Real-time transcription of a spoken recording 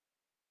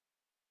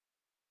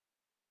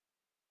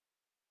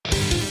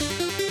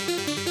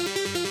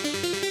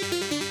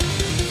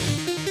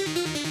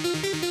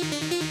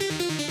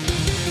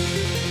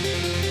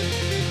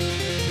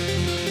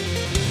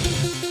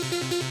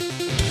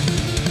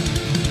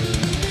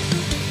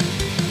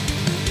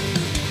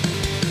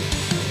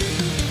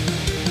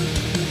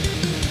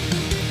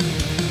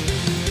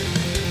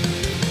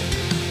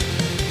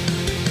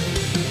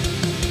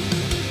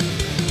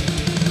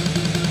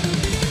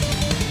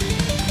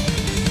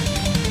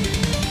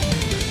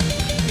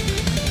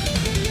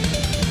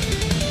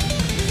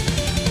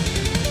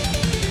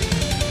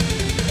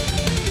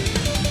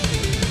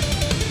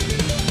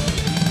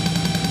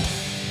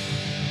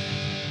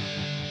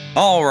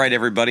All right,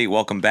 everybody,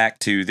 welcome back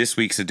to this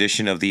week's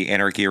edition of the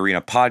Anarchy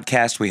Arena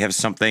podcast. We have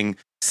something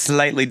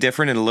slightly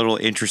different and a little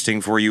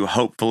interesting for you,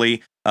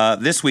 hopefully.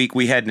 This week,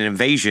 we had an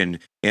invasion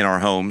in our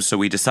home, so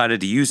we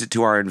decided to use it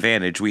to our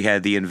advantage. We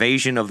had the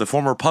invasion of the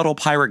former Puddle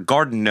Pirate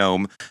Garden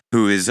Gnome,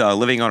 who is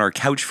living on our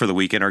couch for the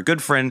weekend. Our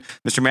good friend,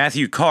 Mr.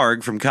 Matthew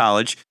Karg from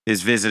college,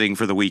 is visiting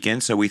for the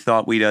weekend, so we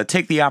thought we'd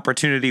take the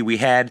opportunity we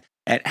had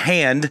at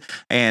hand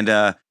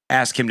and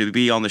ask him to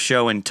be on the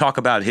show and talk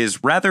about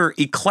his rather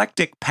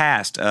eclectic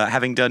past,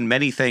 having done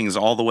many things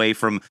all the way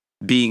from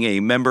being a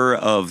member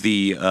of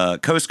the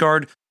Coast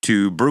Guard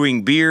to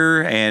brewing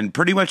beer and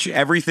pretty much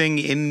everything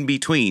in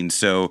between.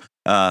 So,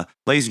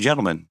 ladies and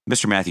gentlemen,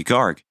 Mr. Matthew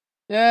Karg.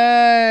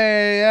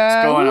 Yay!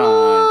 What's going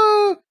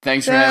on?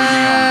 Thanks for having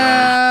me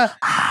on, bro.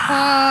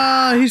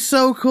 Ah, he's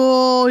so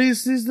cool.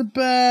 He's the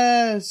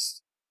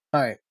best.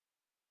 All right.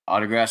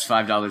 Autographs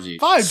 $5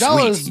 each. $5,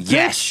 Sweet. bitch.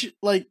 Yes.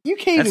 Like, you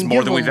can't That's even more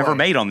give than we've away. ever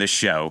made on this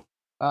show.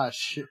 Ah,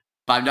 shit.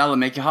 $5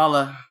 make you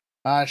holla.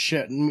 Ah,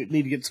 shit.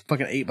 Need to get some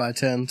fucking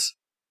 8x10s.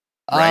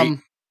 Right.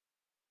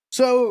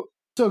 So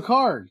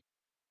Karg,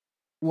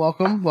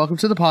 welcome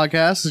to the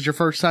podcast. This is your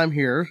first time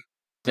here.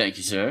 Thank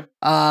you, sir.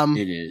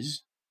 It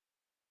is.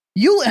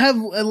 You have,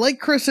 like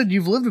Chris said,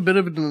 you've lived a bit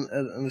of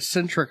an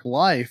eccentric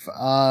life.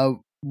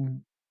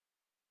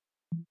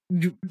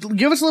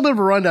 Give us a little bit of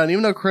a rundown,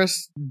 even though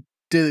Chris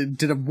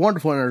did a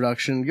wonderful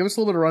introduction. Give us a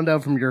little bit of rundown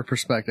from your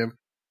perspective.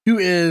 Who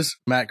is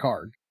Matt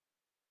Karg?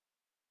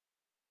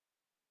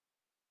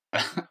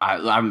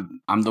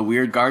 I'm the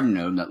weird garden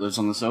gnome that lives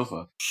on the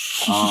sofa.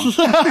 All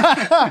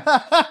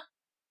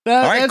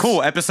right,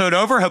 cool. Episode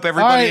over. Hope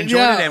everybody enjoyed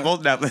it. And we'll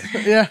no.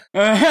 Yeah.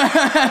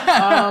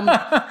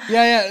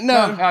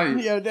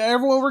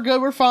 Everyone, we're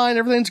good. We're fine.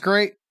 Everything's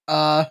great.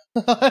 Yeah.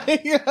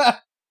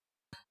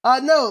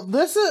 No,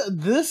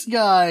 this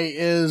guy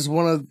is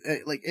one of,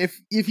 like,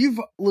 if you've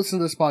listened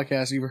to this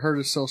podcast, you've heard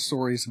us tell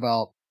stories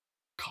about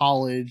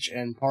college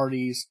and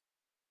parties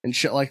and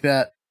shit like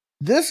that.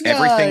 This guy,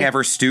 Everything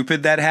ever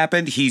stupid that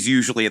happened, he's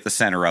usually at the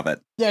center of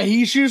it. yeah,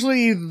 he's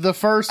usually the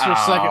first or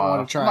second one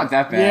to try. Not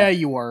that bad. Yeah,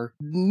 you were.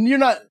 You're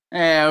not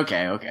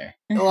Okay.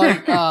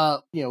 like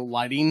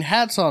lighting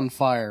hats on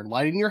fire,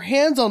 lighting your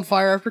hands on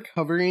fire after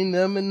covering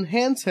them in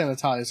hand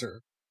sanitizer.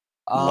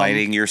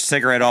 Lighting your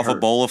cigarette off a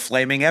bowl of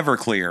flaming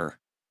Everclear.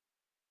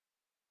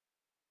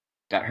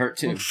 That hurt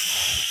too.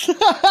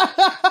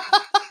 I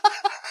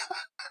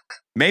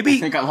Maybe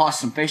think I lost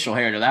some facial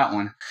hair to that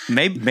one.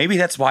 maybe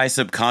that's why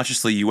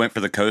subconsciously you went for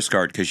the Coast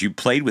Guard, because you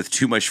played with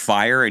too much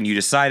fire and you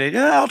decided,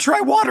 I'll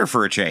try water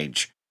for a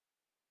change.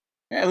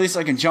 Yeah, at least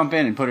I can jump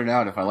in and put it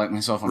out if I light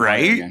myself on fire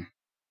Right? again.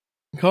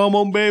 Come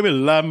on, baby,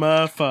 light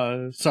my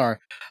fire. Sorry.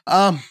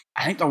 I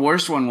think the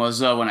worst one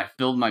was when I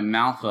filled my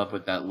mouth up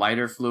with that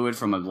lighter fluid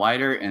from a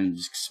lighter and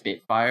just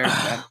spit fire.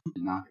 That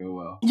did not go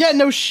well. Yeah,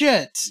 no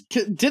shit.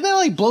 Didn't that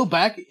like blow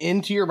back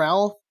into your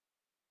mouth?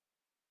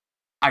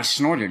 I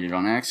snorted it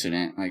on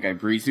accident. Like, I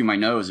breathed through my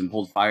nose and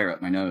pulled fire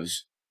up my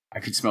nose.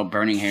 I could smell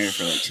burning hair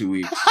for like 2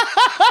 weeks.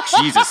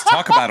 Jesus,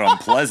 talk about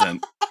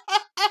unpleasant.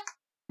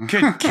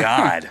 Good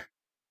God.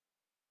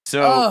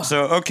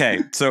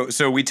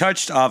 So we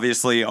touched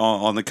obviously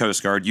on the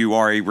Coast Guard. You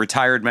are a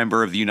retired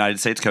member of the United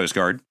States Coast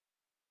Guard.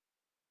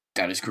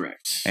 That is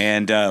correct.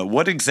 And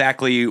what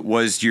exactly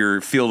was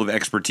your field of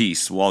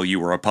expertise while you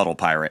were a puddle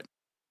pirate?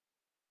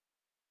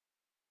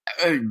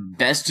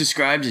 Best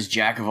described as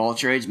jack of all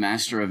trades,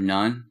 master of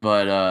none.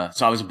 But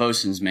so I was a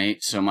bosun's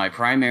mate. So my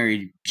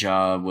primary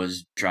job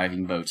was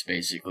driving boats,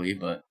 basically.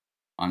 But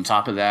on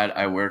top of that,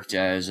 I worked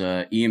as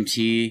a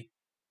EMT,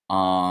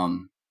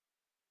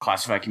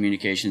 classified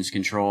communications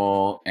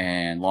control,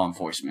 and law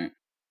enforcement.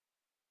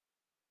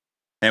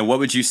 And what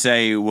would you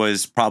say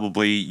was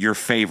probably your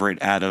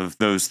favorite out of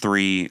those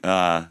three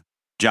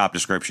job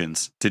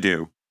descriptions to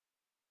do?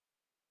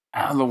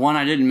 The one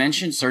I didn't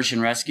mention, search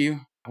and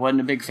rescue. I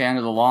wasn't a big fan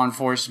of the law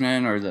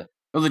enforcement or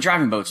the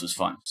driving boats was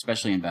fun,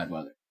 especially in bad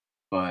weather.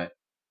 But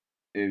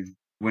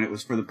when it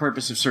was for the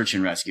purpose of search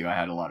and rescue, I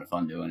had a lot of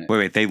fun doing it.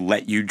 Wait, they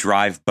let you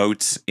drive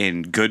boats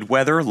in good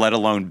weather, let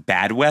alone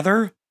bad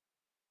weather?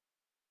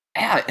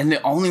 Yeah, and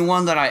the only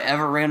one that I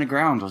ever ran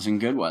aground was in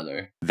good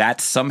weather.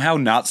 That's somehow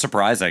not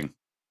surprising.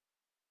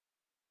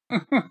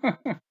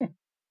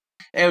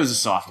 It was a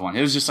soft one.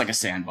 It was just like a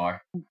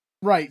sandbar.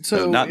 Right.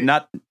 So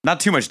not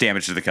too much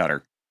damage to the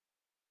cutter.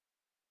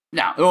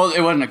 No, well,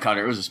 it wasn't a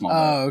cutter. It was a small boat.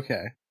 Oh,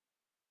 okay.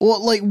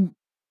 Well, like,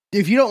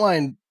 if you don't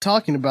mind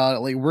talking about it,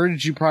 like, where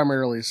did you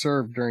primarily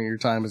serve during your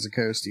time as a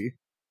coastie?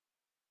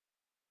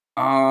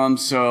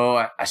 So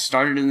I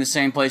started in the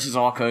same place as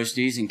all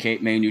coasties in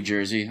Cape May, New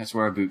Jersey. That's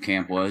where our boot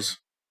camp was.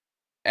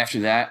 After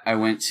that, I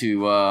went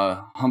to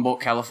Humboldt,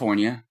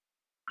 California.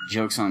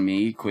 Joke's on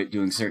me. Quit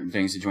doing certain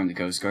things to join the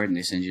Coast Guard, and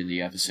they send you to the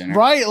epicenter.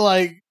 Right,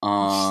 like.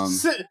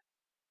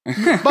 By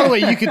the way,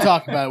 you can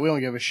talk about it. We don't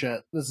give a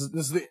shit. This is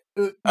the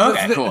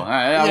okay, cool. All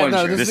right,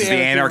 This is the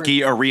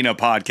Anarchy Arena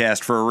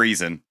podcast for a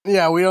reason.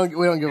 Yeah, we don't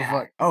give a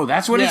fuck. Oh,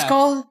 that's what it's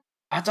called?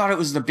 I thought it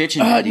was the bitchin'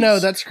 Buddies. No,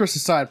 that's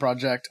Chris's side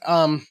project.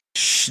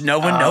 Shh, no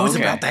one knows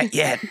about that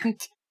yet.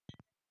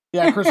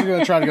 Yeah, Chris is going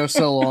to try to go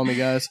solo on me,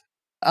 guys.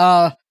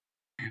 Oh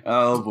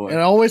boy. It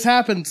always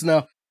happens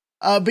now.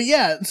 But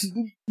yeah,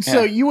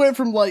 so you went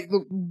from like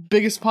the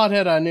biggest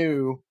pothead I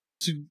knew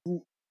to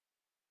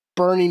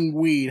burning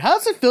weed. How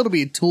does it feel to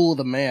be a tool of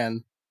the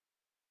man?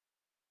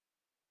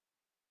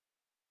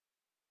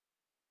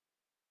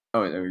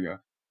 Oh, there we go.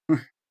 How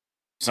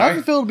Sorry?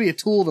 does it feel to be a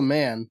tool of the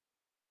man?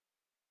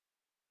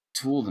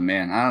 Tool of the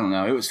man. I don't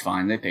know. It was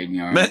fine. They paid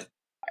me all right.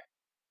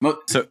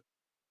 So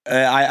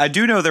I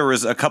do know there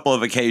was a couple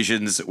of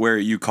occasions where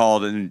you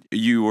called and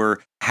you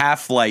were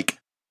half like,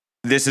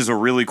 this is a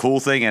really cool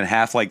thing, and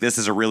half like, this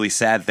is a really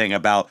sad thing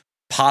about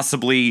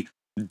possibly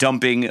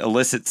dumping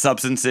illicit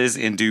substances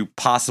into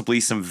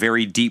possibly some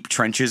very deep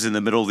trenches in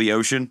the middle of the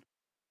ocean.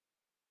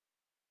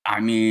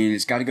 I mean,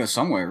 it's got to go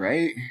somewhere,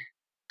 right?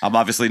 I'm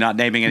obviously not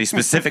naming any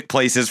specific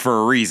places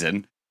for a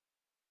reason.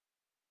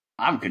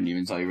 I couldn't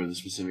even tell you where the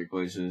specific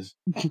place is.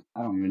 I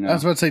don't even know. I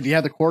was about to say, do you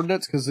have the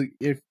coordinates? Because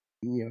if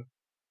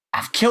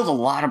I've killed a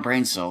lot of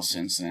brain cells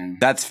since then.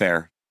 That's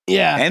fair.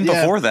 Yeah, And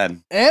before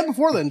then. And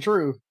before then,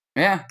 true.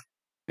 Yeah,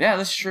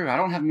 that's true. I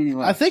don't have many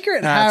left. I think you're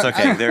at Nah, half. it's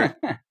okay. They're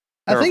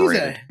I think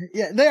overrated.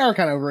 they are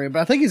kind of overrated, but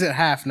I think he's at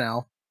half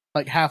now,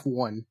 like half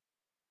one.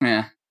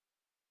 Yeah,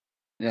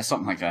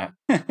 something like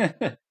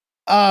that.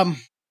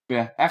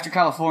 Yeah. After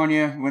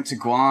California, went to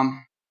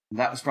Guam.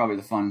 That was probably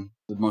the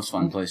most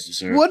fun place to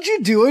serve. What'd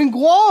you do in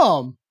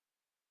Guam?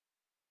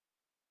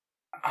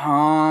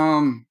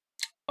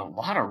 A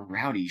lot of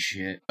rowdy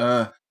shit.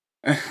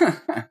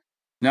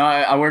 No,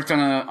 I worked on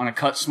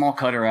a small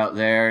cutter out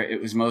there.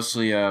 It was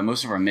mostly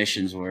most of our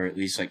missions were at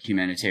least like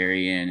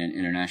humanitarian and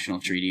international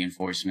treaty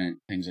enforcement,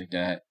 things like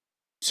that.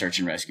 Search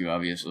and rescue,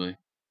 obviously.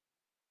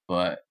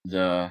 But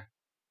the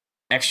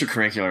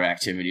extracurricular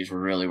activities were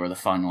really where the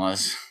fun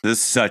was.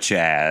 Such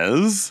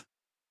as?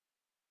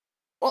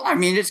 Well, I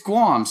mean, it's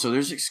Guam, so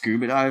there's like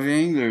scuba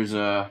diving. There's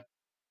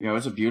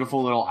it's a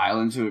beautiful little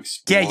island to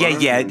explore.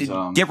 Yeah.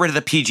 Get rid of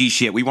the PG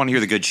shit. We want to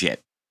hear the good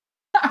shit.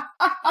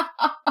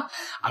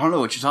 I don't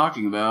know what you're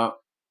talking about.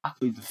 I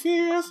plead the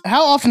fifth.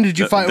 How often did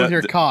you fight with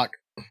your cock?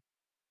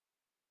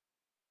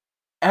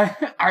 All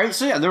right,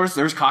 so yeah, there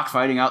was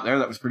cockfighting out there.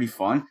 That was pretty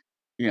fun.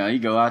 You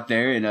go out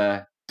there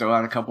and throw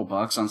out a couple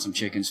bucks on some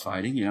chickens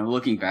fighting.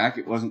 Looking back,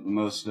 it wasn't the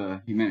most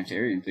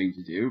humanitarian thing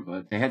to do,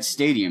 but they had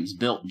stadiums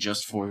built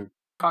just for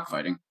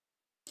cockfighting.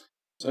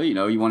 So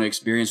you want to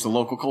experience the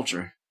local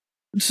culture.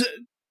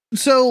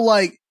 So,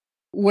 like,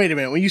 wait a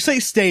minute. When you say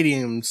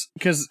stadiums,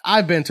 because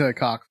I've been to a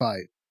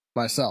cockfight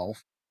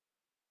myself.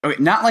 Okay,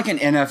 not like an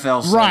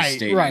NFL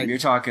stadium. Right. You're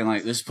talking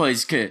like this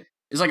place it's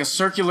like a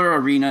circular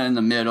arena in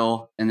the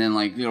middle, and then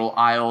like little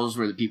aisles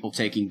where the people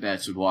taking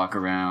bets would walk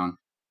around,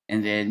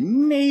 and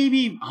then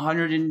maybe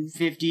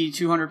 150,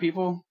 200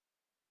 people.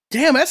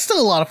 Damn, that's still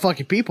a lot of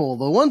fucking people.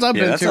 The ones I've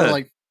been to are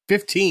like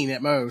 15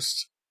 at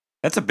most.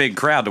 That's a big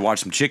crowd to watch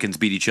some chickens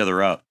beat each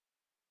other up.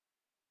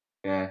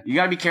 Yeah, you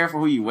gotta be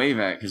careful who you wave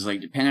at, because like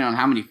depending on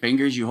how many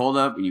fingers you hold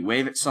up when you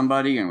wave at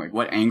somebody and like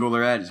what angle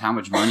they're at is how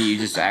much money you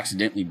just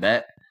accidentally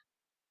bet.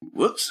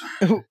 Whoops.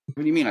 What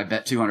do you mean I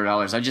bet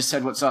 $200? I just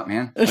said what's up,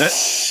 man.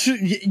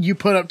 You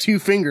put up 2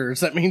 fingers.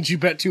 That means you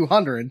bet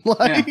 200.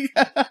 Like,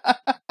 Yeah.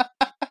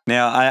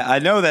 Now, I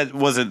know that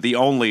wasn't the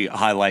only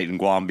highlight in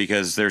Guam,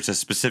 because there's a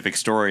specific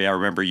story I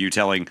remember you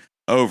telling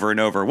over and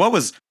over. What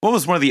was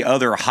one of the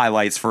other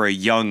highlights for a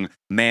young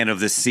man of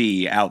the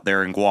sea out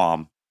there in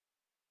Guam?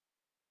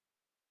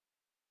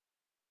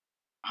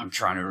 I'm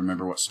trying to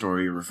remember what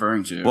story you're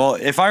referring to. Well,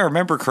 if I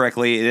remember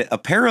correctly,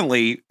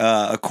 apparently,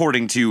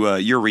 according to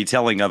your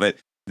retelling of it,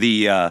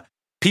 the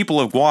people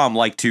of Guam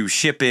like to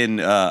ship in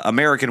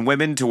American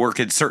women to work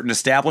at certain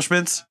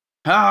establishments.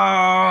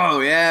 Oh,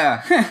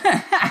 yeah.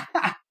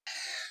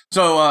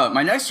 So,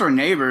 my next door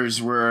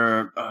neighbors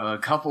were a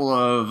couple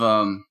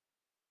of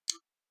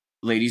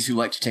ladies who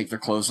like to take their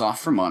clothes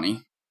off for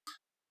money.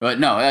 But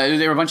no,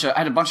 they were I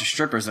had a bunch of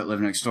strippers that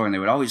lived next door, and they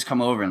would always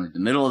come over in like the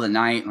middle of the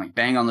night and like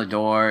bang on the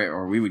door,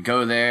 or we would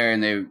go there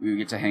and we would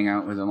get to hang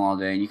out with them all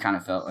day, and you kind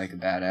of felt like a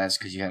badass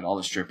because you had all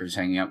the strippers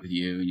hanging out with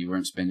you and you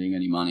weren't spending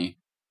any money.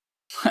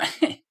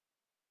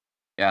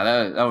 Yeah,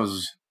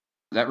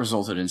 that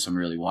resulted in some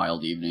really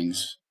wild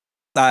evenings.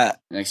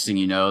 Next thing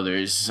you know,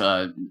 there's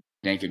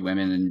naked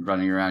women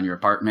running around your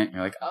apartment.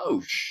 You're like,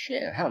 oh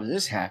shit, how did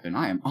this happen?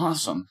 I am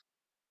awesome.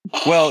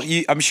 Well,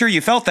 I'm sure you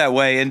felt that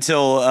way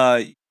until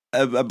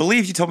I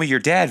believe you told me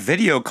your dad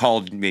video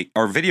called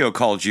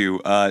you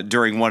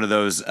during one of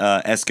those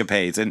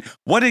escapades. And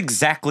what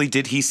exactly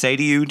did he say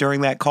to you during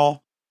that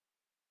call?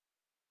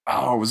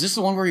 Oh, was this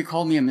the one where he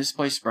called me a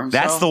misplaced sperm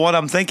cell? That's the one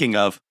I'm thinking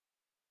of.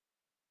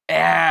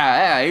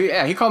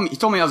 Yeah. He called me. He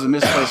told me I was a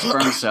misplaced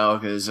sperm cell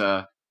because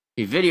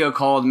he video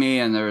called me,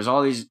 and there was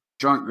all these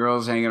drunk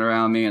girls hanging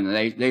around me, and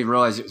they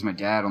realized it was my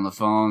dad on the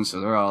phone, so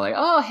they're all like,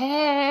 "Oh,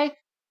 hey,"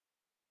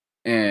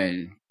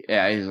 and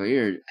yeah, he's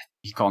like,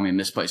 he called me a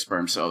misplaced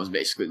sperm cell. Was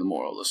basically the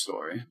moral of the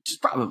story, which is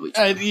probably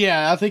true.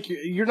 Yeah, I think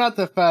you're not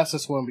the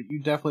fastest one, but you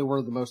definitely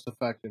were the most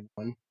effective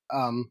one.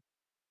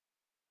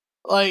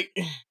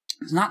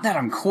 It's not that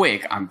I'm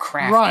quick, I'm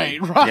crafty.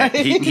 Right, right.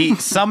 Yeah, he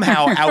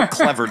somehow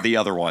out-clevered the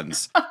other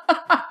ones.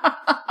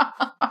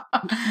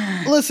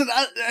 Listen,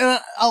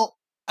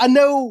 I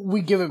know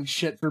we give him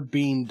shit for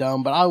being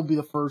dumb, but I will be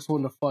the first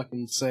one to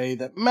fucking say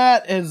that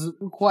Matt is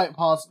quite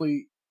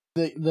possibly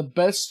the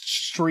best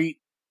street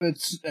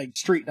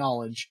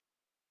knowledge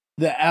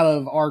that out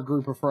of our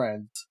group of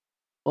friends.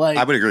 Like,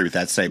 I would agree with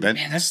that statement.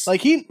 Man, that's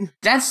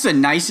the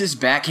nicest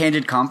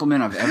backhanded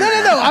compliment I've ever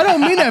had. No, I don't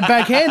mean that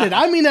backhanded.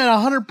 I mean that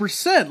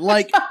 100%.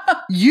 Like,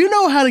 you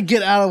know how to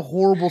get out of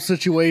horrible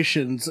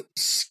situations,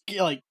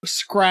 like,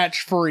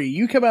 scratch free.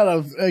 You come out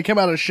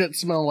of shit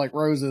smelling like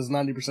roses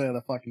 90% of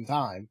the fucking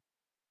time.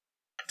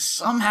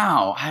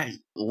 Somehow,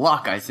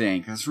 luck, I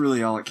think. That's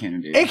really all it can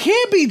do. It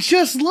can't be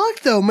just luck,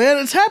 though, man.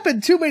 It's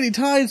happened too many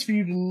times for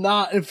you to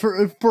not,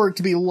 for it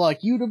to be luck.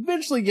 You'd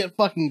eventually get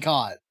fucking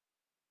caught.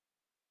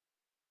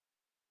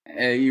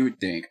 You would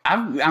think.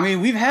 I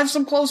mean, we've had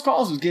some close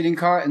calls with getting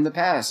caught in the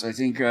past. I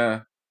think,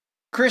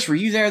 Chris, were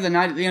you there the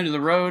night at the end of the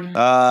road?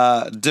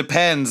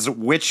 Depends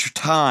which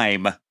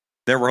time.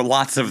 There were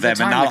lots of them,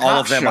 and not all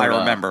of them I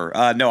remember.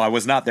 No, I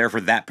was not there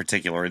for that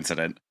particular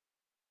incident.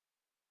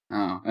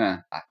 Oh,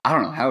 I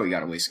don't know how we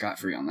got away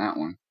scot-free on that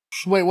one.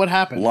 Wait, what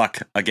happened? Luck,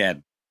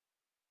 again.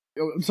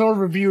 Some of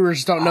our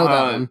viewers don't know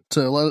that one,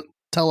 so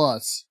tell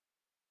us.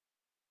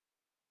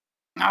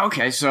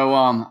 Okay, so,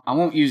 I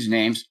won't use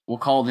names. We'll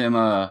call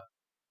them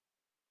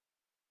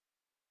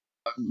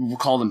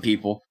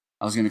people.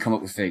 I was gonna come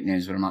up with fake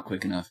names, but I'm not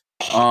quick enough.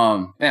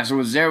 So I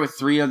was there with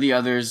 3 of the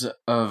others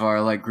of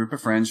our, like, group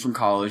of friends from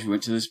college. We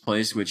went to this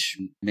place, which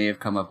may have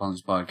come up on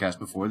this podcast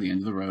before, the end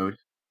of the road.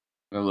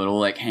 A little,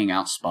 like,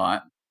 hangout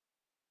spot.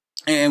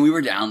 And we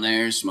were down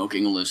there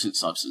smoking illicit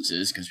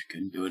substances, because we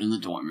couldn't do it in the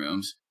dorm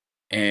rooms.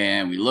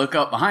 And we look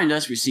up behind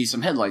us, we see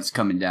some headlights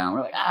coming down.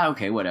 We're like,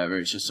 okay, whatever.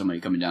 It's just somebody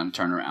coming down to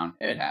turn around.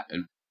 It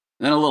happened.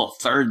 And then a little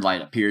third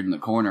light appeared in the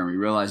corner, and we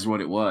realized what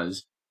it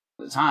was.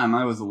 At the time,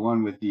 I was the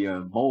one with the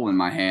bowl in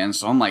my hand,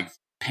 so I'm like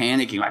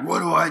panicking, like, what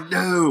do I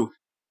do?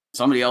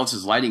 Somebody else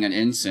is lighting an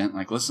incense.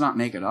 Like, let's not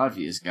make it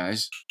obvious,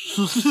 guys.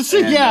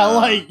 And,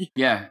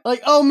 yeah.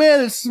 Like, oh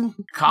man,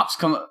 cops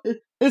come up.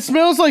 It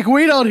smells like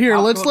weed out here.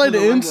 Let's light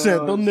an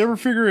incense. They'll never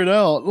figure it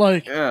out.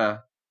 Like,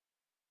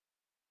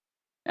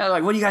 yeah,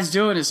 like, what are you guys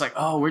doing? It's like,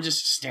 oh, we're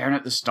just staring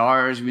at the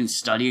stars. We've been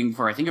studying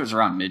for, I think it was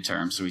around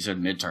midterms, so we said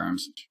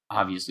midterms.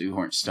 Obviously, we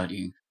weren't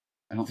studying.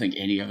 I don't think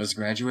any of us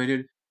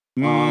graduated.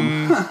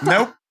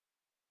 Nope.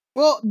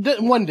 Well,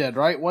 one did,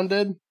 right? One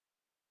did?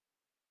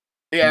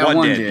 Yeah,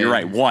 one did. You're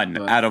right. One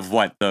out of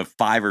what, the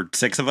 5 or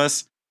 6 of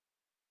us?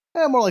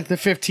 Yeah, more like the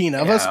 15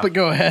 of us, but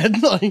go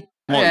ahead. Like,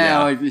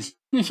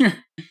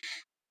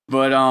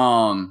 but,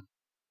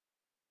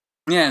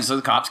 yeah, so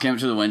the cops came up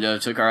to the window,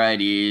 took our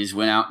IDs,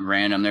 went out and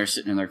ran them. They're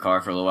sitting in their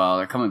car for a little while.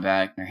 They're coming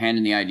back. They're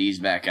handing the IDs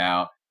back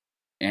out.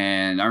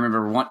 And I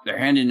remember they're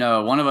handing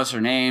one of us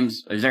our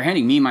names. They're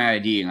handing me my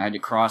ID, and I had to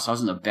cross. I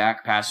was in the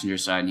back passenger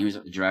side, and he was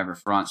at the driver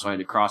front, so I had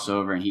to cross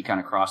over, and he kind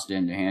of crossed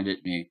in to hand it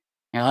to me.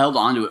 And I held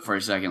onto it for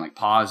a second, like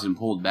paused and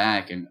pulled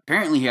back, and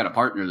apparently he had a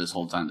partner this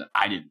whole time that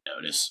I didn't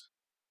notice.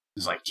 He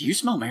was like, do you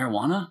smell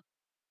marijuana?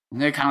 And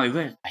they're kind of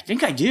like, I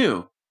think I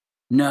do.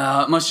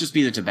 No, it must just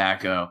be the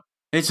tobacco.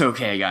 It's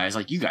okay, guys.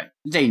 Like, you guys,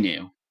 they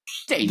knew.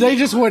 They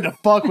just wanted to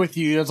fuck with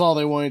you. That's all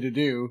they wanted to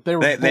do.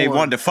 They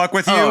wanted to fuck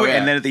with you,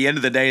 and then at the end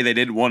of the day, they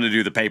didn't want to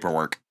do the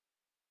paperwork.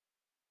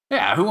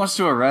 Yeah, who wants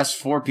to arrest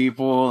 4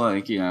 people?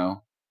 Like, you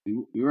know,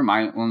 we were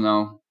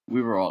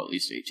we were all at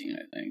least 18, I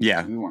think.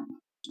 Yeah. We weren't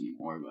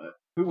anymore, but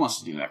who wants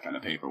to do that kind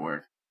of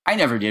paperwork? I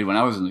never did when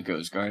I was in the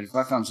Coast Guard. If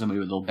I found somebody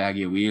with a little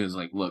baggie of weed, I was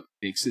like, look,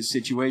 fix this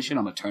situation.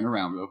 I'm going to turn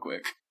around real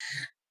quick.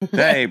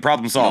 Hey,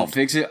 problem solved.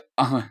 Fix it.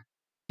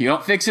 You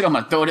don't fix it, I'm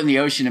going to throw it in the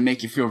ocean and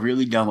make you feel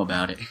really dumb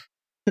about it.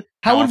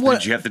 How often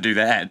did you have to do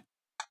that?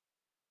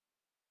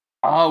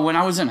 When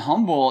I was in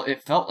Humboldt,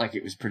 it felt like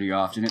it was pretty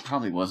often. It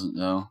probably wasn't,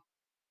 though.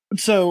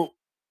 So,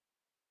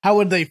 how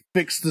would they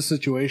fix the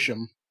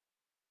situation?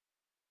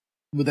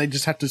 Would they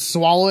just have to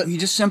swallow it? You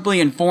just simply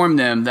inform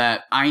them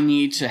that I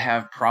need to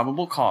have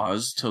probable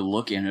cause to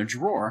look in a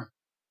drawer.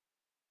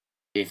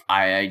 If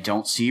I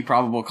don't see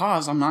probable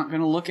cause, I'm not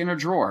going to look in a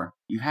drawer.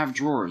 You have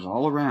drawers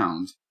all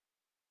around.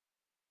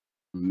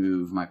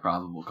 Remove my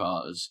probable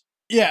cause.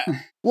 Yeah.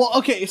 Well,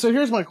 okay, so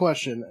here's my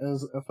question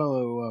as a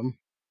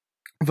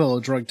fellow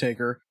drug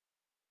taker.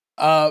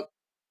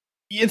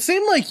 It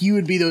seemed like you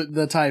would be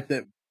the type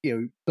that, you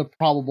know, the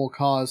probable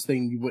cause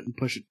thing, you wouldn't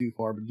push it too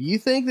far. But do you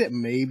think that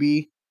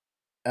maybe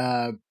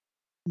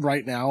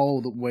right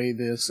now, the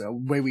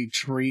way we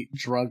treat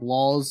drug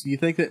laws, do you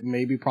think that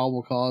maybe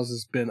probable cause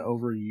has been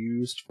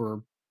overused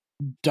for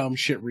dumb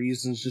shit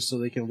reasons just so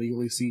they can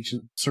legally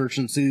search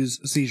and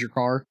seize your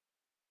car?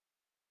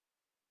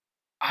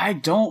 I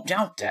don't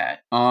doubt that.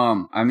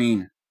 I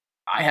mean,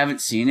 I haven't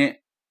seen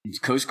it.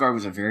 Coast Guard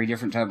was a very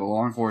different type of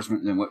law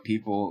enforcement than what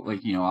people,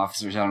 like, you know,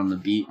 officers out on the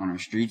beat on our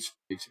streets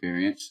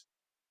experience.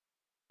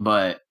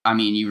 But, I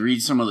mean, you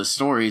read some of the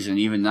stories, and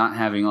even not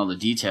having all the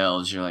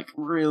details, you're like,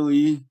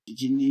 really?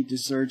 Did you need to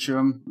search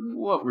them?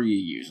 What were you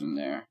using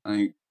there?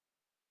 Like,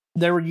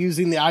 They were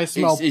using the I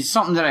smell. It's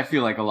something that I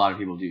feel like a lot of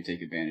people do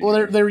take advantage. Well,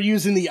 of. they were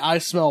using the I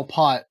smell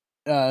pot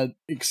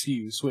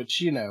excuse,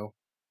 which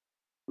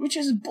which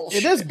is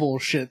bullshit. It is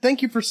bullshit.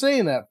 Thank you for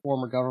saying that,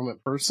 former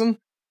government person.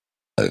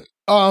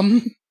 I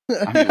mean,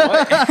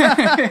 what?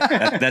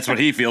 That's what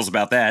he feels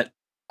about that.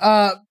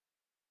 I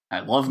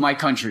love my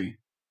country.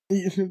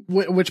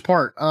 Which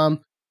part? Like,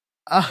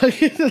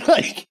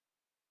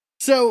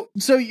 so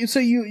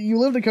you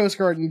lived in Coast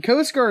Guard, and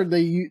Coast Guard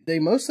they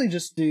mostly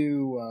just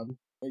do.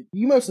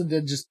 You mostly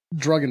did just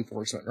drug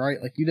enforcement,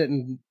 right? Like you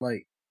didn't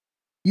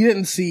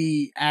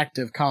see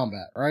active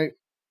combat, right?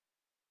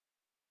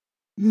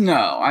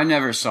 No, I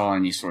never saw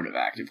any sort of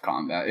active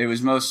combat. It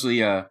was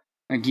mostly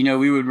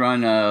we would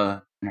run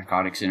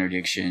narcotics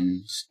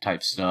interdiction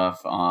type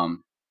stuff.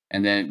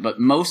 And then, but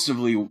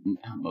mostly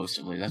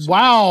that's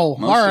wow.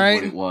 Most all of right.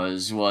 what it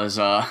was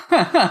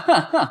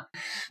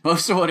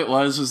most of what it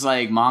was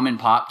like mom and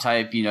pop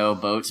type,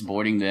 boats,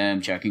 boarding them,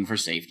 checking for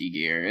safety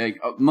gear.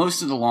 Like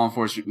most of the law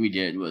enforcement we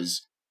did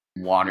was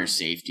water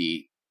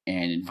safety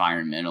and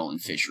environmental and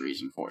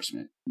fisheries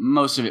enforcement.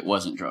 Most of it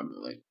wasn't drug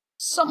related.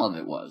 Some of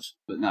it was,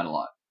 but not a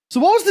lot. So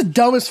what was the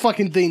dumbest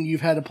fucking thing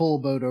you've had to pull a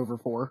boat over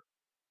for?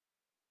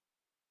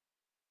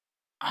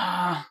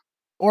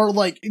 Or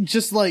like,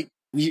 just like,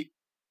 it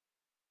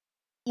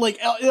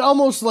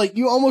almost like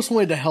you almost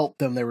wanted to help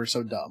them. They were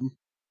so dumb.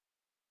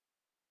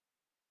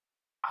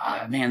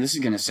 Man, this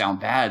is going to sound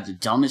bad. The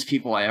dumbest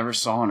people I ever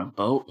saw on a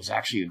boat was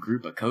actually a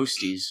group of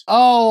coasties.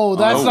 Oh,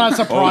 that's not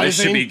surprising. Oh,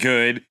 this should be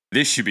good.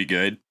 This should be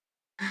good.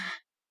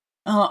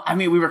 I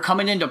mean, we were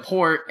coming into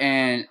port,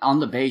 and on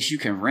the base, you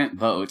can rent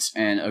boats,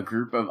 and a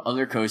group of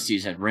other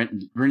coasties had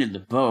rented the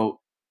boat,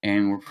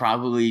 and were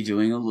probably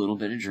doing a little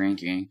bit of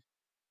drinking,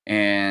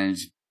 and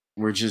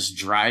we're just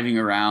driving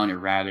around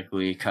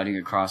erratically, cutting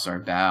across our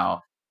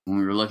bow. When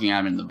we were looking at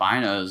them in the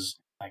binos,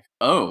 like,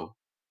 oh,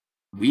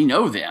 we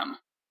know them.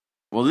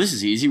 Well, this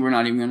is easy. We're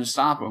not even going to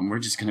stop them. We're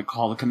just going to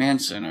call the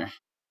command center.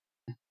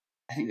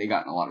 I think they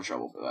got in a lot of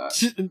trouble for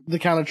that. The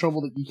kind of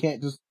trouble that you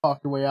can't just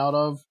talk your way out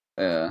of.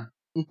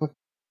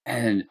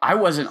 And I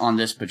wasn't on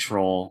this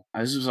patrol.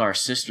 This was our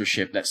sister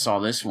ship that saw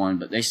this one,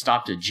 but they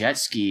stopped a jet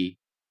ski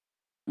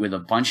with a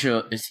bunch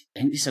of, I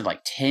think they said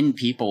like 10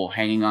 people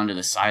hanging onto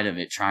the side of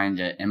it trying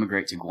to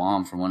immigrate to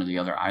Guam from one of the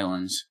other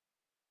islands,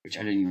 which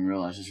I didn't even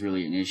realize was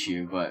really an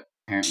issue, but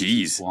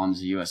apparently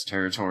Guam's a U.S.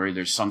 territory.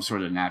 There's some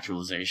sort of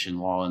naturalization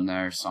law in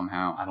there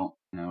somehow. I don't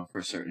know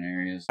for certain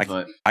areas,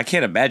 but I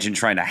can't imagine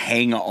trying to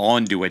hang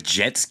on to a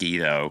jet ski,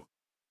 though.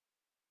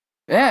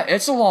 Yeah,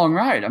 it's a long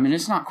ride. I mean,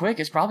 it's not quick.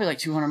 It's probably like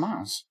 200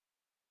 miles.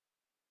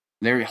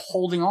 They're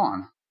holding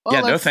on. Well,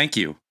 yeah, no thank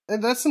you.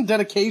 That's some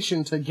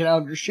dedication to get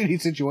out of your shitty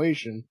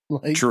situation.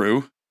 Like,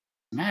 true.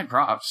 Mad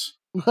props.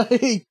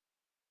 Like,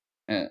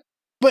 yeah.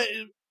 But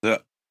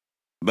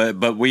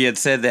we had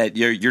said that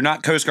you're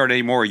not Coast Guard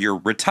anymore. You're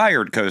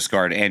retired Coast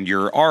Guard, and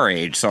you're our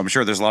age. So I'm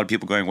sure there's a lot of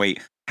people going,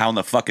 wait, how in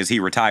the fuck is he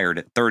retired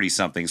at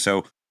 30-something?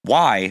 So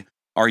why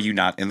are you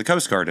not in the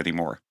Coast Guard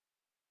anymore?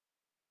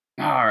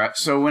 All right.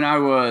 So when I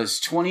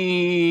was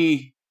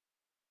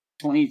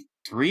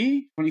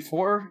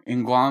 24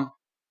 in Guam,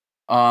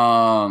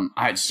 I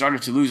had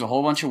started to lose a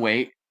whole bunch of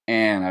weight,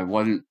 and I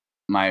wasn't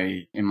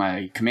in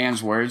my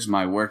command's words,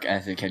 my work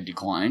ethic had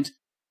declined,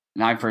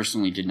 and I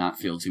personally did not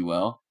feel too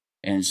well.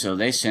 And so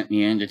they sent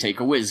me in to take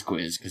a whiz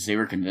quiz because they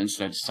were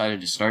convinced I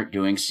decided to start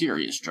doing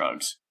serious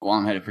drugs.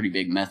 Guam had a pretty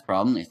big meth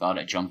problem. They thought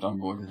I jumped on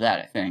board with that,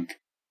 I think.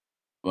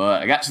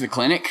 But I got to the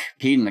clinic,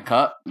 peed in the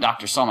cup. The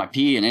doctor saw my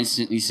pee and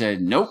instantly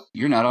said, nope,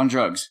 you're not on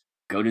drugs.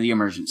 Go to the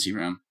emergency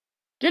room.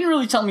 Didn't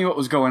really tell me what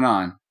was going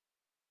on.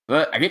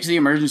 But I get to the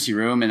emergency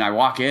room and I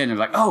walk in and they're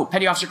like, oh,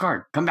 Petty Officer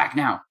Karg, come back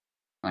now.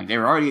 Like, they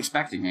were already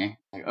expecting me.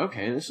 Like,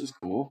 okay, this is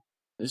cool.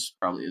 This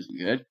probably isn't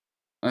good.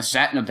 I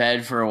sat in a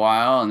bed for a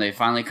while, and they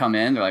finally come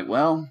in. They're like,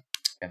 well,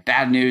 got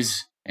bad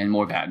news and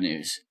more bad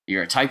news.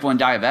 You're a type 1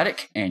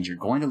 diabetic, and you're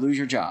going to lose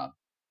your job.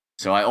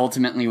 So I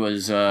ultimately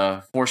was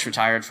forced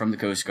retired from the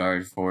Coast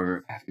Guard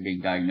after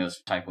being diagnosed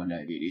with type 1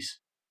 diabetes.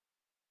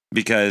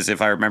 Because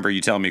if I remember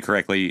you telling me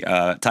correctly,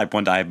 type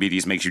 1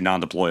 diabetes makes you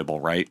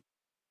non-deployable, right?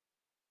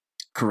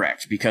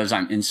 Correct, because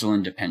I'm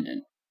insulin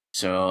dependent.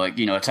 So, like,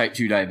 a type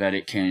 2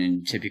 diabetic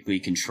can typically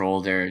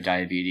control their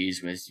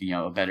diabetes with,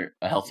 a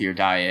healthier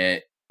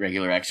diet,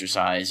 regular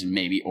exercise, and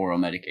maybe oral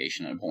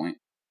medication at a point.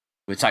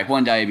 With type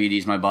 1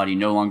 diabetes, my body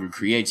no longer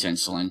creates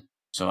insulin,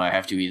 so I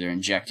have to either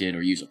inject it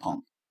or use a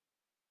pump.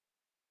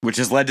 Which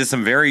has led to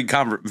some very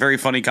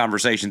funny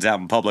conversations out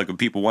in public of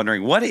people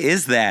wondering, what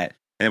is that?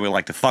 And we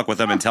like to fuck with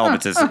them and tell them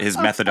it's his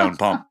methadone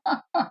pump.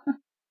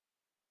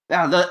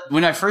 Yeah,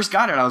 when I first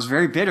got it, I was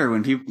very bitter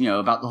when people,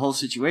 about the whole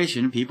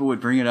situation. People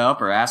would bring it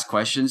up or ask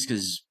questions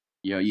because,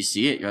 you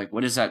see it. You're like,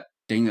 what is that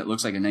thing that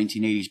looks like a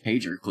 1980s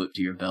pager clipped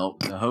to your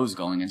belt with a hose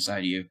going inside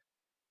of you?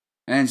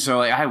 And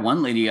so I had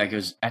one lady, I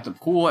was at the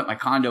pool at my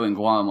condo in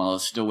Guam while I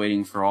was still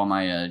waiting for all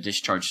my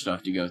discharge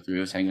stuff to go through. I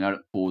was hanging out at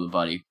the pool with a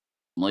buddy.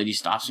 The lady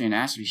stops me and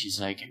asks me, she's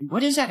like,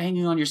 what is that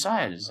hanging on your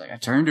side? It's like, I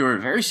turned to her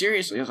very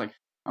seriously. I was like,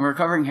 I'm a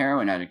recovering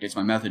heroin addict. It's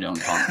my methadone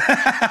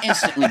pump.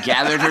 Instantly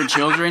gathered her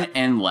children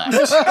and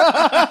left.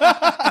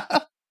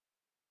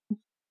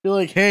 You're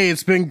like, hey,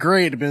 it's been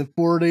great. I've been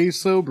 4 days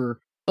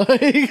sober. I'm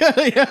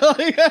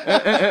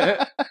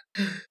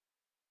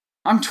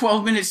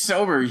 12 minutes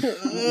sober.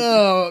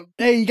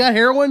 Hey, you got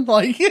heroin?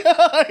 Like,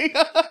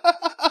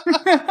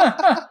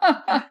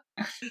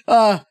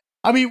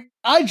 I mean,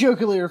 I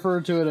jokingly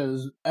refer to it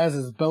as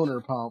his boner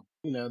pump.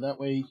 You know, that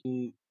way you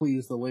can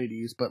please the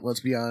ladies. But let's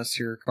be honest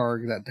here,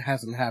 Karg, that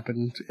hasn't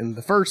happened in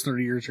the first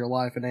 30 years of your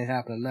life. It ain't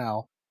happening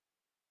now.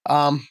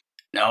 No,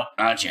 not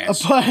a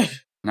chance. But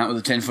not with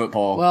a 10-foot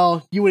pole.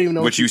 Well, you wouldn't even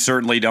know. Which you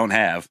certainly don't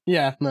have.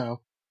 Yeah,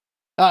 no.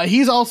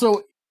 He's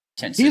also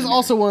 10 he's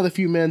also one of the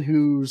few men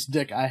whose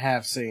dick I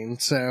have seen.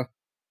 So,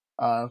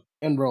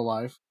 in real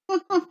life.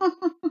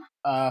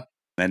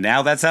 And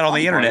now that's out on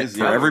the internet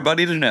for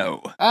everybody to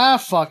know.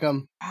 Fuck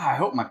them. I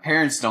hope my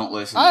parents don't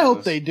listen. I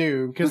hope they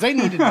do, because they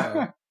need to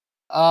know.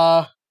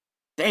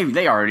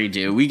 They already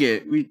do. We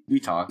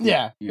talk.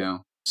 Yeah. You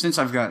know, since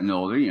I've gotten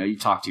older, you know, you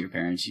talk to your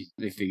parents,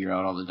 they figure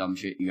out all the dumb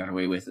shit you got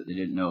away with that they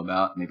didn't know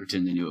about, and they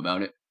pretend they knew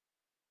about it.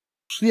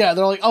 Yeah,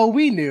 they're like, oh,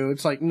 we knew.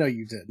 It's like, no,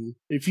 you didn't.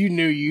 If you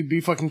knew, you'd be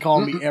fucking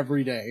calling me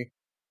every day.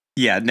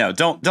 Yeah, no,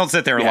 don't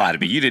sit there and lie to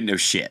me. You didn't know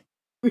shit.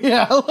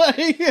 Yeah,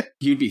 like...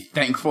 You'd be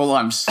thankful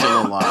I'm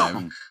still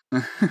alive.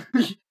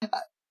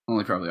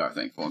 Only probably are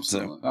thankful I'm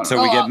still alive.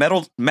 So we get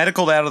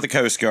medicaled out of the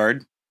Coast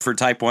Guard for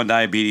type 1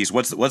 diabetes.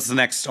 What's the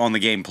next on the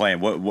game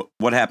plan?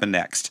 What happened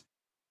next?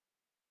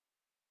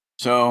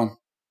 So,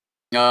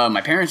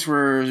 my parents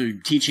were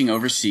teaching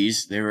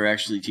overseas. They were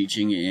actually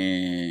teaching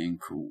in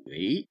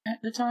Kuwait at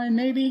the time,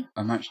 maybe?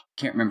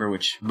 Can't remember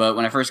which. But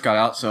when I first got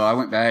out, so I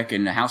went back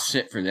and house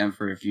sit for them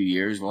for a few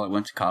years while I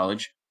went to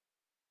college.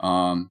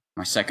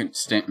 My second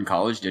stint in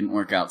college didn't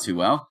work out too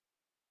well.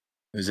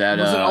 Was it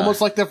almost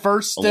like the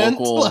first stint?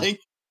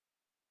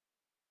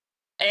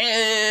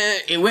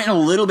 It went a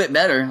little bit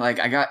better. Like,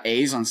 I got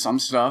A's on some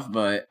stuff,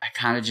 but I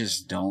kind of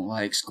just don't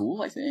like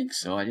school, I think.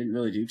 So I didn't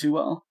really do too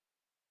well.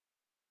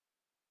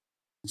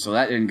 So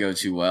that didn't go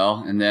too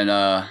well. And then,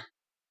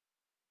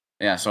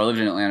 so I lived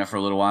in Atlanta for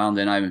a little while, and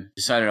then I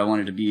decided I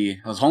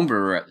was home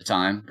brewer at the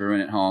time,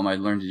 brewing at home. I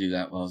learned to do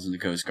that while I was in the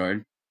Coast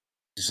Guard.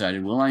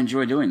 Decided, well, I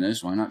enjoy doing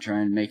this. Why not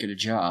try and make it a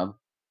job?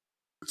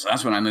 So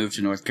that's when I moved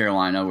to North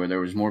Carolina, where there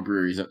was more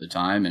breweries at the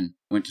time, and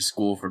went to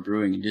school for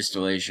brewing and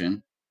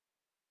distillation.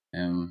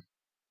 And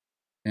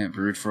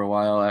brewed for a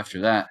while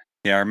after that.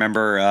 Yeah, I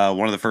remember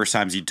one of the first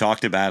times you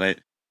talked about it.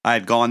 I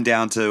had gone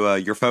down to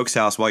your folks'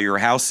 house while you were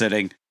house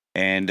sitting,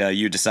 and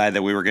you decided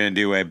that we were going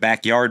to do a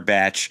backyard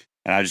batch.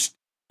 And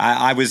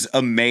I was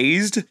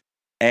amazed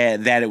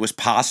that it was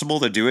possible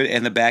to do it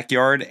in the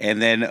backyard,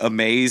 and then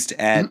amazed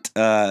at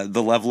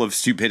the level of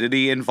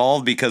stupidity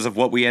involved because of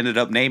what we ended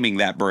up naming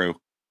that brew.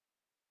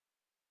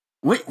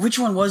 Which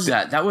one was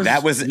that? That was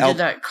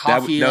that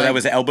coffee. That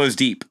was Elbows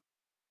Deep.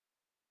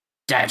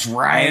 That's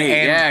right.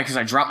 Yeah, because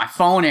I dropped my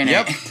phone in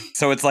it.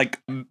 So it's like,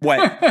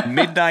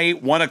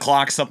 midnight, 1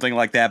 o'clock, something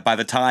like that, by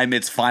the time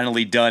it's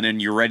finally done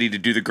and you're ready to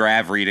do the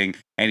grav reading.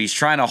 And he's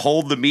trying to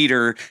hold the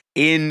meter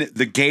in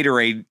the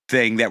Gatorade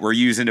thing that we're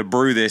using to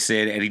brew this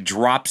in, and he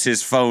drops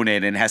his phone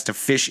in and has to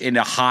fish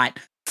into hot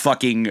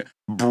fucking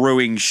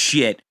brewing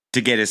shit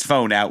to get his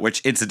phone out, which,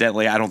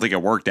 incidentally, I don't think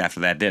it worked after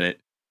that, did it?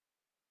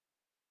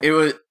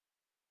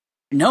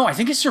 No, I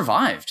think it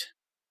survived.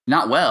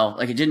 Not well.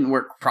 Like, it didn't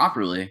work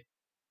properly.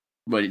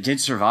 But it did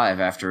survive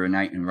after a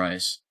night in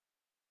rice.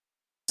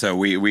 So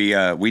we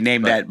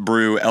named that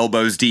brew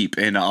Elbows Deep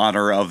in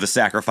honor of the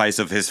sacrifice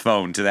of his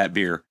phone to that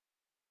beer.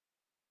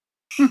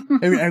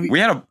 We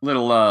had a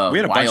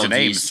bunch of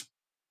names.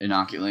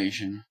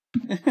 Inoculation.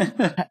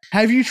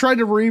 Have you tried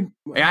to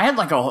I had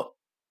like a.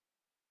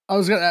 I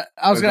was gonna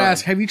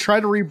ask. Have you tried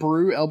to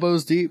rebrew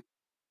Elbows Deep?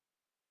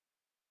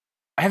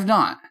 I have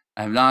not.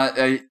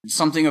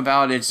 Something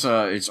about its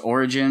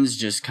origins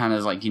just kind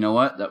of like, you know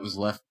what?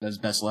 That's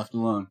best left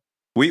alone.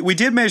 We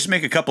did manage to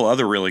make a couple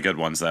other really good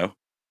ones, though.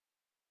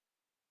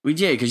 We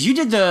did, because you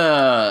did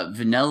the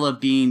vanilla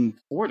bean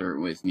porter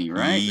with me,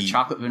 right? The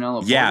chocolate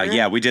vanilla porter?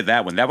 Yeah, we did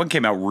that one. That one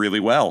came out really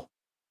well.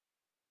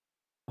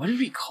 What did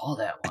we call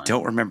that one? I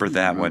don't remember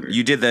that one.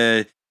 You did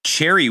the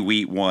cherry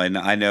wheat one,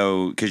 I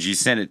know, because you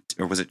sent it,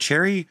 or was it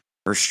cherry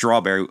or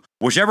strawberry?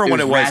 Whichever one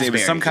it was, it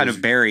was some kind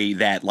of berry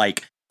that,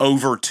 like,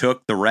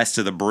 overtook the rest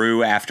of the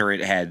brew after it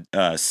had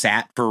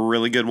sat for a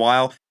really good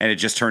while, and it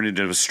just turned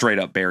into a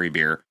straight-up berry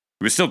beer.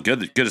 It was still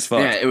good as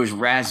fuck. Yeah, it was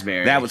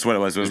raspberry. That was what it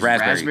was. It was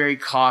raspberry. Raspberry,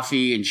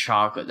 coffee, and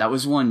chocolate. That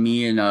was one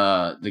me and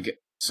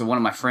so one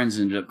of my friends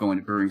ended up going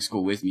to brewing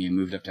school with me and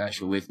moved up to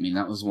Asheville with me, and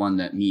that was one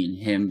that me and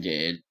him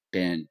did,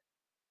 Ben.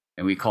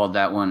 And we called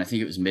that one, I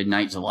think it was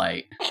Midnight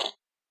Delight.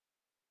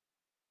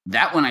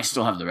 That one I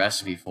still have the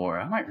recipe for.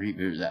 I might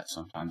rebrew that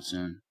sometime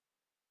soon.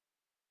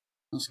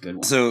 That's a good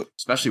one. So,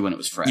 especially when it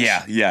was fresh.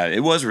 Yeah,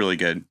 it was really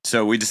good.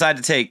 So we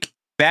decided to take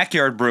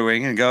backyard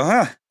brewing and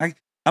go,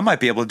 I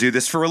might be able to do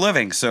this for a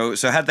living. So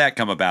how'd that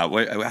come about?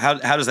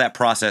 How does that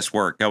process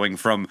work, going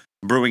from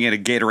brewing in a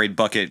Gatorade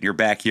bucket in your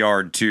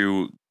backyard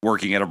to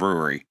working at a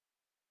brewery?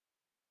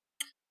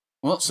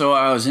 Well, so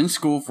I was in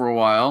school for a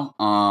while,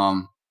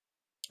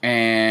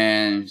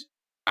 and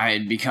I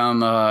had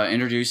become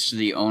introduced to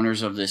the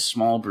owners of this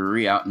small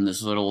brewery out in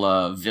this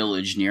little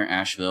village near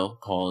Asheville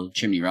called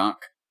Chimney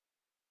Rock.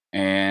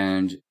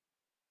 And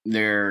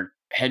their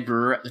head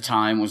brewer at the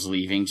time was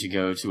leaving to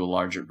go to a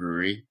larger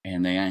brewery,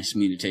 and they asked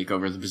me to take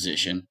over the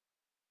position.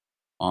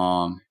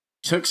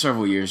 Took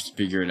several years to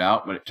figure it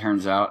out, but it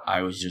turns out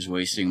I was just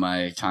wasting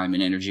my time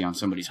and energy on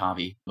somebody's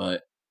hobby.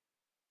 But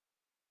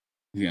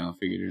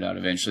figured it out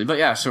eventually. But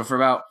yeah, so for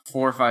about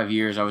 4 or 5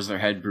 years, I was their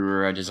head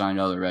brewer. I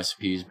designed all their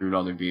recipes, brewed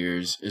all their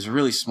beers. It was a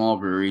really small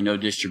brewery, no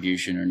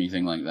distribution or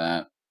anything like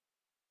that.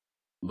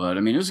 But,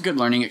 I mean, it was a good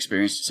learning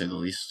experience, to say the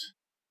least.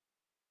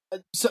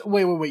 So,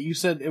 wait. You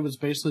said it was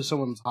basically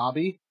someone's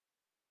hobby?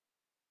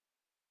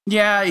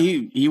 Yeah,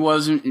 he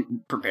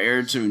wasn't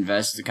prepared to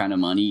invest the kind of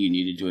money you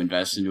needed to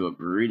invest into a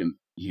brewery to,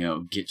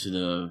 get to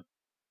the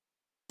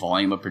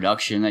volume of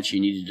production that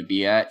you needed to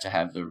be at, to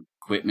have the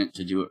equipment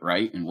to do it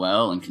right and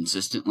well and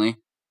consistently.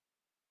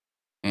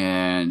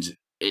 And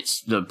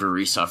the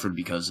brewery suffered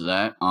because of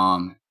that.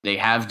 They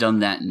have done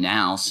that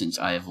now since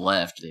I have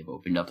left. They've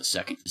opened up a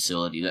second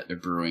facility that they're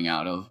brewing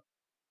out of.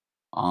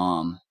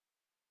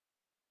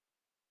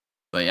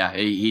 But yeah,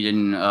 he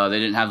didn't. They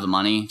didn't have the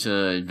money to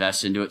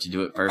invest into it to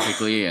do it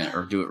perfectly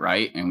or do it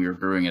right, and we were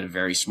brewing at a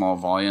very small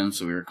volume,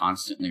 so we were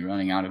constantly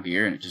running out of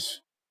beer, and it just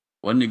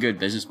wasn't a good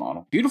business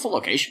model. Beautiful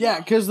location. Yeah,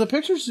 because the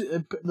pictures,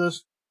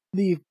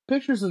 the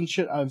pictures and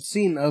shit I've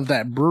seen of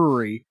that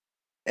brewery,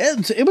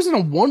 it was in a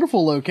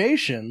wonderful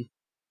location.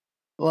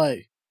 Yeah,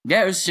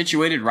 it was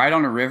situated right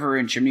on a river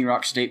in Chimney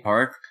Rock State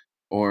Park.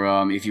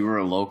 Or if you were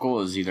a local,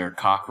 it was either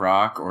Cock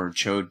Rock or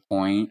Chode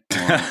Point.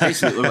 Or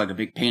basically, it looked like a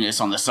big penis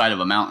on the side of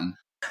a mountain.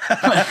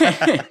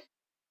 I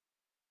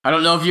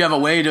don't know if you have a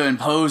way to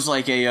impose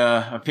like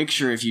a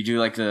picture if you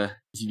do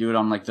it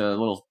on like the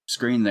little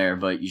screen there,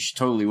 but you should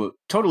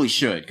totally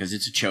should, because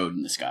it's a chode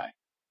in the sky.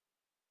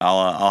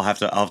 I'll have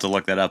to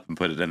look that up and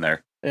put it in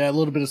there. Yeah, a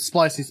little bit of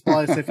splicey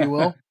splice, if you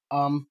will.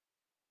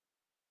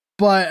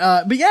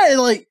 But yeah,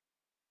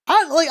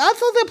 I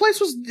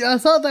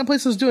thought that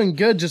place was doing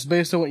good just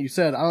based on what you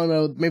said. I don't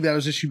know, maybe that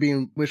was just you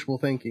being wishful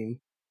thinking.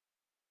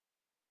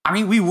 I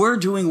mean, we were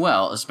doing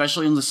well,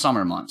 especially in the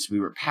summer months.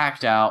 We were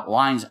packed out,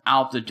 lines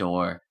out the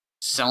door,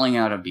 selling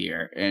out of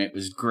beer, and it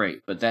was great.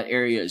 But that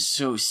area is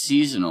so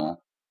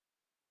seasonal.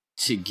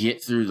 To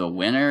get through the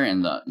winter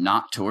and the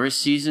not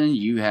tourist season,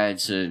 you had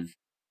to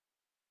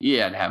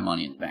have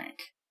money in the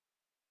bank.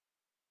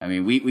 I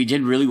mean, we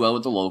did really well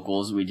with the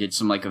locals. We did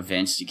some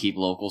events to keep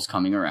locals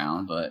coming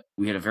around, but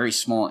we had a very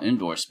small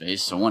indoor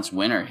space. So once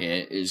winter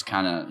hit, is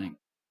kind of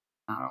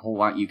not a whole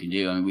lot you can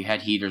do. I mean, we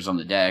had heaters on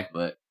the deck,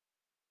 but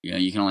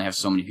you can only have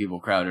so many people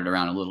crowded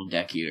around a little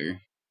deck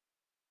heater.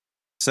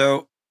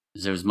 So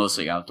there was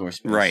mostly outdoor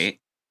space, right?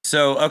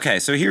 So okay,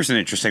 so here's an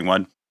interesting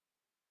one.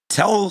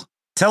 Tell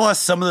us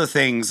some of the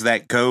things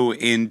that go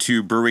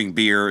into brewing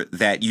beer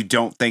that you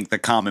don't think the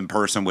common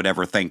person would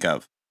ever think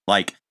of,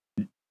 like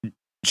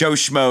Joe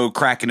Schmo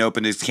cracking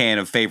open his can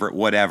of favorite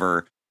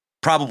whatever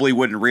probably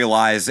wouldn't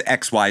realize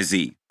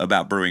XYZ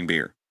about brewing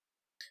beer.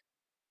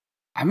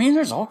 I mean,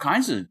 there's all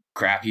kinds of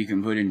crap you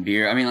can put in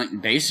beer. I mean, like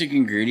basic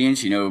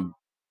ingredients,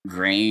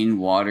 grain,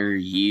 water,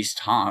 yeast,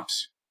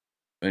 hops.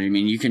 But I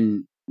mean, you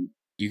can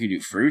do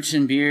fruits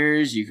in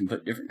beers. You can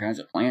put different kinds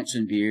of plants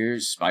in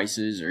beers,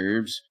 spices,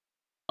 herbs.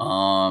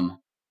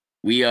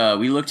 We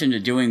looked into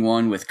doing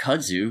one with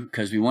kudzu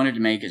because we wanted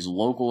to make as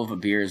local of a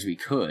beer as we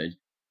could.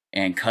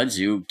 And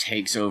kudzu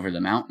takes over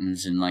the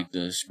mountains in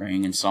the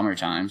spring and summer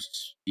times.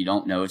 If you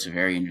don't know, it's a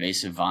very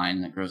invasive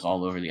vine that grows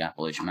all over the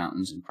Appalachian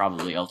Mountains and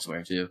probably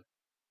elsewhere too.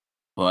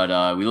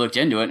 But we looked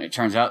into it, and it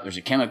turns out there's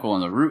a chemical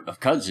in the root of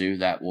kudzu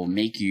that will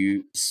make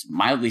you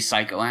mildly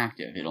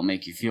psychoactive. It'll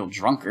make you feel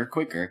drunker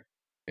quicker.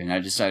 And I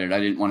decided I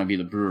didn't want to be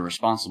the brewer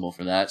responsible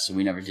for that, so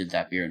we never did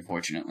that beer,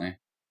 unfortunately.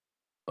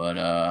 But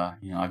I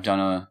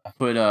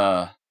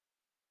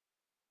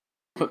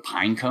put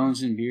pine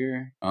cones in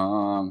beer.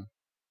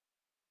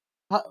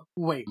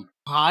 Wait,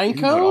 pine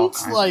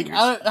cones?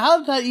 How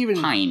did that even...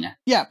 Pine.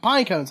 Yeah,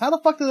 pine cones. How the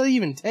fuck did that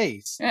even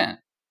taste? Yeah.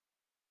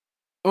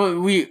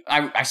 Well,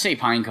 I say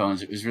pine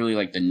cones, it was really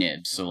like the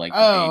nibs, so the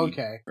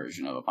baby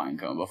version of a pine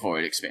cone before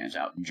it expands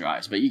out and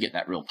dries. But you get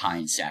that real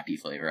pine sappy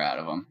flavor out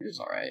of them. It was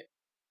alright.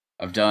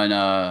 I've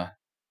done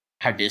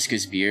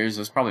hibiscus beers.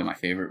 That's probably my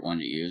favorite one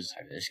to use.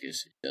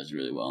 Hibiscus. It does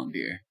really well in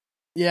beer.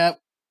 Yeah,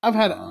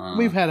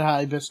 we've had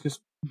hibiscus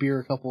beer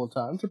a couple of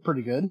times. They're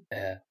pretty good.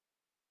 Yeah.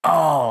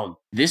 Oh,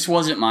 this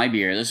wasn't my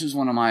beer. This was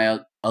one of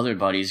my other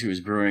buddies who was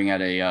brewing at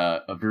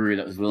a brewery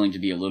that was willing to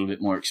be a little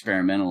bit more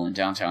experimental in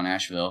downtown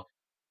Asheville.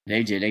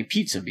 They did a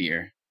pizza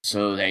beer.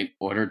 So they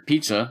ordered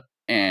pizza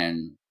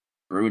and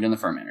brewed in the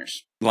fermenters.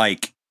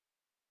 Like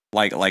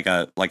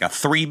a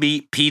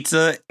 3-meat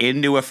pizza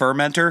into a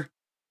fermenter?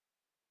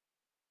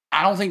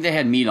 I don't think they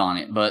had meat on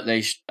it, but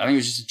I think it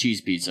was just a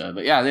cheese pizza.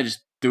 But yeah, they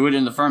just threw it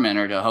in the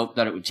fermenter to hope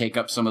that it would take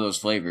up some of those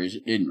flavors.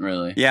 It didn't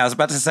really. Yeah, I was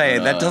about to say,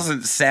 that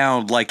doesn't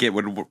sound like it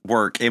would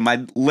work. In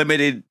my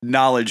limited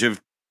knowledge of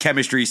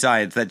chemistry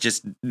science,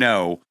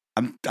 I'm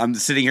I'm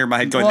sitting here in my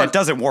head going, Well, that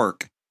doesn't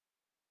work.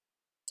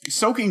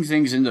 soaking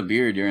things into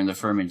beer during the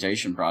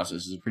fermentation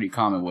process is a pretty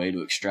common way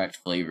to extract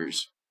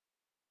flavors.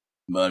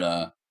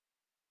 But,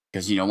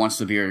 because, once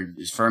the beer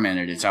is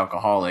fermented, it's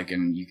alcoholic,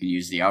 and you can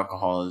use the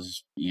alcohol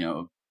as,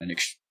 an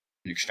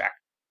extract.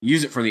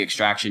 Use it for the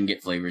extraction,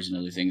 get flavors and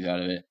other things out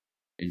of it.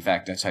 In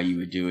fact, that's how you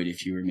would do it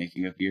if you were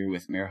making a beer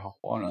with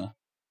marijuana.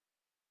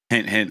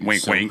 Hint, hint,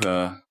 wink, wink.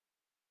 I'm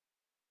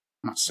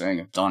not saying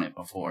I've done it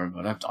before,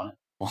 but I've done it.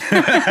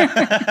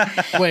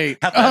 Wait,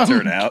 how'd that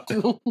turn out?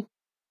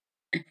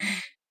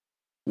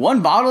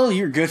 One bottle,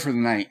 you're good for the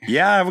night.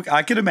 Yeah,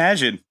 I could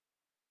imagine.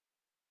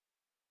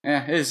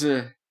 Yeah, it's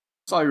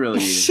all I really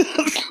needed.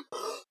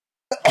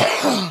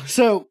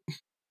 So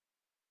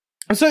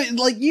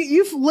like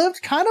you've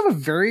lived kind of a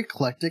very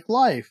eclectic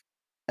life.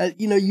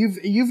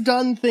 You've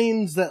done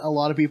things that a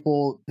lot of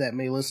people that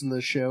may listen to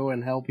the show,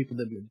 and hell, people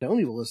that don't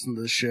even listen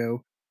to the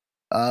show,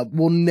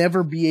 will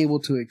never be able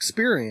to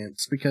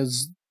experience,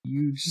 because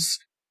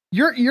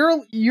you're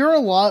a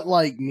lot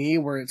like me,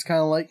 where it's kind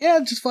of like, yeah,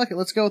 just fuck it,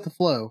 let's go with the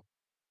flow.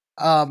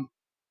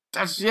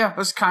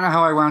 That's kind of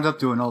how I wound up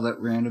doing all that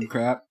random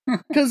crap.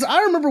 Because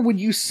I remember when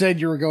you said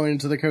you were going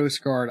into the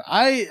Coast Guard,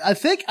 I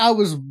think I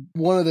was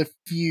one of the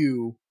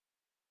few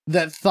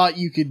that thought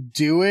you could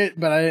do it,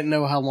 but I didn't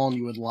know how long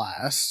you would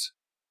last.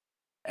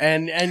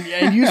 And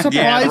you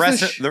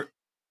surprised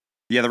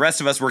the rest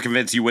of us were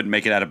convinced you wouldn't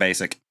make it out of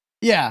basic.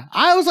 Yeah,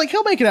 I was like,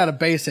 he'll make it out of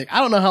basic. I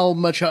don't know how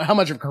much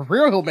of a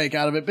career he'll make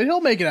out of it, but he'll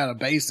make it out of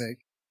basic.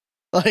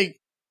 Like,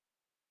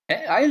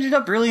 I ended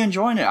up really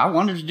enjoying it. I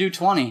wanted to do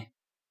 20.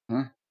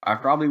 I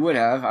probably would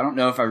have. I don't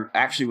know if I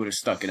actually would have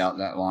stuck it out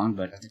that long,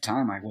 but at the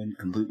time I wasn't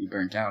completely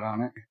burnt out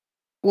on it.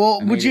 Well,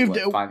 would you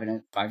have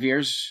 5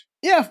 years?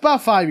 Yeah,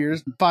 about 5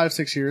 years,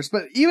 5-6 years.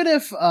 But even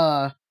if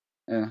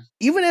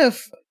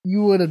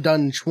you would have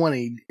done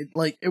 20,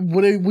 like,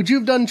 would you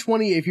have done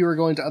 20 if you were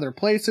going to other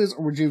places,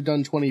 or would you have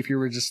done 20 if you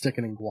were just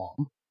sticking in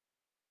Guam?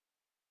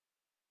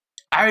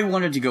 I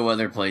wanted to go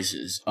other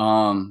places.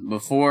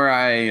 Before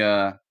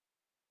I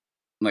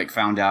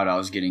found out I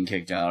was getting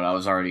kicked out, I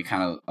was already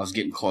I was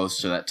getting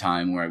close to that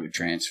time where I would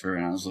transfer,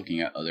 and I was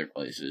looking at other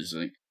places.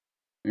 Like,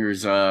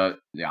 there's the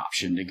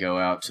option to go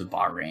out to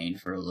Bahrain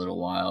for a little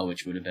while,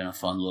 which would have been a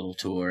fun little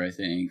tour, I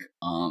think.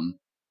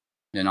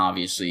 Then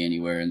obviously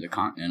anywhere in the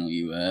continental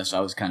U.S. I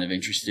was kind of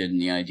interested in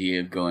the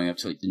idea of going up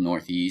to like the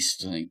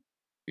Northeast, like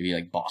maybe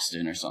like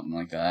Boston or something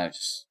like that.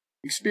 Just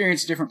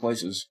experience different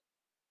places.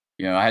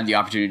 I had the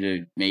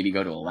opportunity to maybe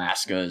go to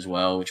Alaska as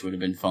well, which would have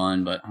been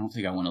fun, but I don't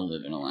think I want to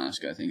live in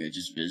Alaska. I think I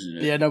just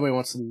visited. Yeah, nobody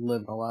wants to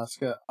live in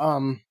Alaska.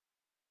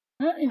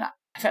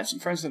 I've had some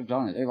friends that have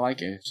done it. They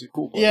like it. It's a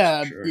cool place.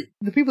 Yeah, for sure.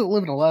 The people that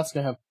live in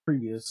Alaska have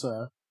previous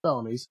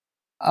felonies.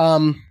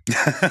 And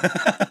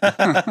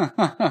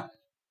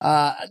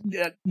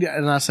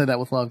I say that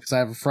with love, because I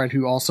have a friend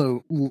who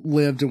also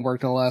lived and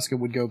worked in Alaska,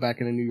 would go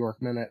back in a New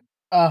York minute.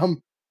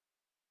 But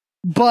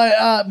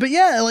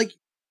yeah, like,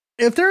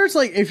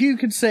 if you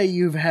could say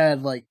you've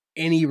had like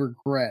any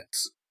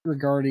regrets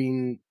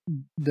regarding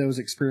those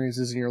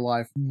experiences in your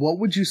life, what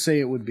would you say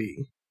it would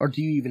be? Or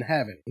do you even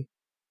have any?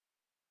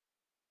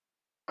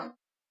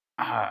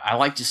 I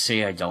like to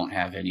say I don't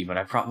have any, but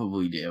I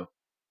probably do.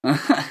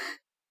 I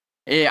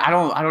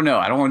don't know.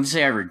 I don't want to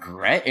say I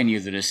regret any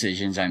of the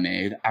decisions I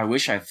made. I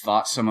wish I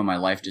thought some of my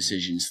life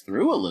decisions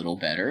through a little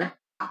better.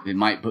 I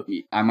might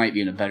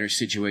be in a better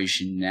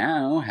situation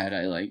now had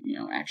I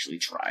actually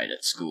tried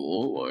at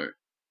school, or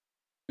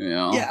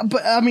Yeah,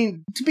 but I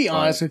mean, to be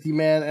honest with you,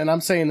 man, and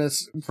I'm saying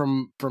this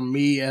from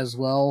me as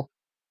well,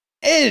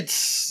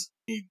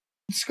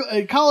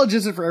 college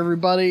isn't for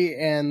everybody,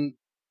 and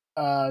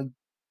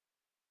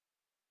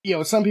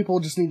some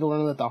people just need to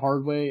learn that the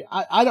hard way.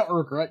 I don't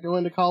regret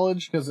going to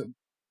college, because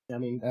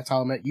that's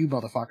how I met you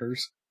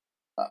motherfuckers.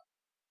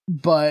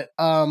 But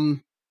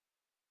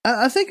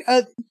I think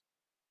I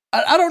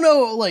don't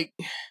know, like,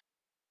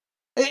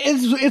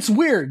 it's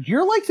weird.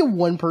 You're like the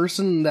one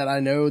person that I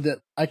know that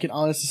I can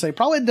honestly say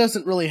probably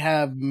doesn't really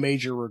have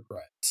major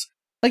regrets.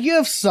 Like, you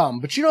have some,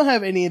 but you don't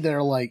have any that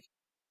are like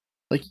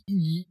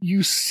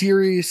you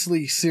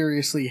seriously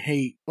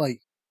hate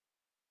like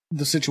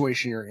the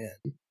situation you're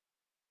in.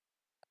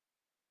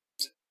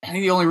 I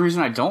think the only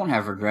reason I don't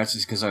have regrets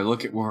is because I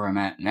look at where I'm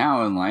at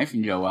now in life,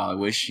 and while I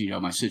wish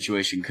my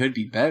situation could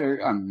be better,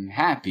 I'm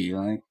happy.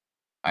 Like,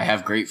 I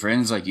have great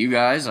friends like you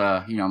guys.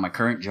 My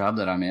current job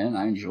that I'm in,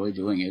 I enjoy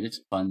doing it. It's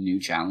a fun new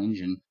challenge,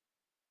 and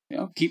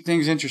keep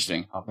things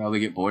interesting. I'll probably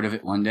get bored of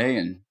it one day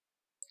and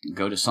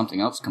go to something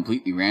else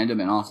completely random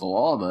and off the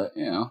wall. But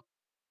so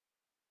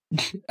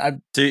what's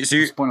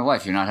the point of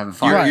life? You're not having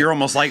fun. You're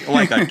almost like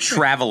a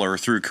traveler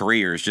through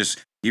careers.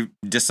 Just you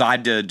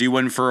decide to do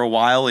one for a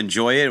while,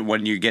 enjoy it.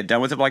 When you get done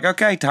with it, like,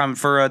 okay, time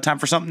for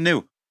something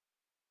new.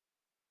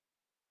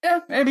 Yeah,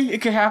 maybe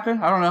it could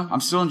happen. I don't know.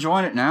 I'm still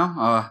enjoying it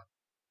now.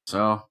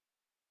 So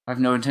I have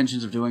no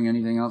intentions of doing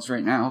anything else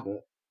right now, but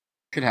it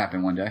could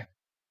happen one day.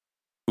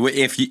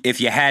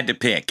 If you had to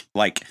pick,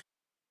 like,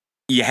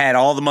 you had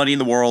all the money in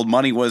the world,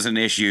 money was an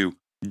issue,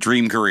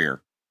 dream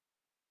career.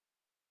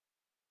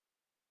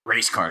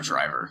 race car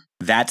driver.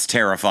 That's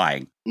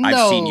terrifying. No.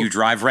 I've seen you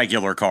drive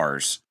regular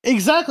cars.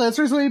 Exactly. That's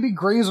the reason why he'd be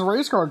great as a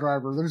race car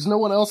driver. There's no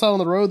one else out on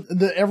the road.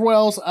 Everyone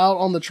else out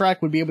on the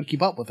track would be able to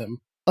keep up with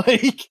him.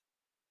 Like,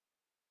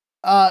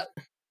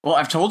 well,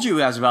 I've told you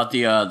guys about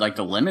the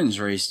the Lemons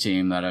race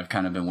team that I've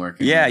kind of been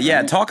working Yeah, with. yeah.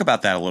 Right? Talk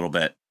about that a little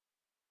bit.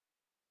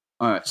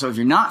 All right, so if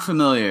you're not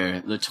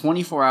familiar, the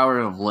 24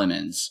 Hours of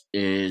Lemons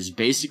is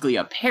basically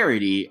a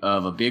parody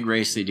of a big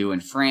race they do in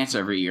France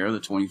every year,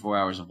 the 24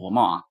 Hours of Le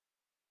Mans.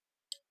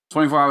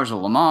 24 Hours of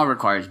Le Mans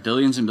requires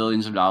billions and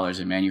billions of dollars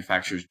in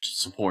manufacturers'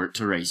 support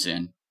to race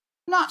in.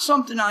 Not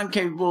something I'm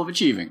capable of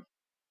achieving.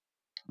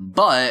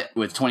 But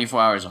with 24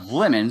 Hours of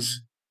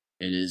Lemons,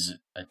 it is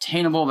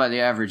attainable by the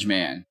average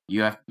man.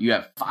 You have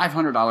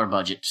 $500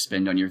 budget to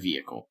spend on your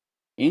vehicle.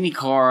 Any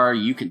car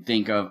you can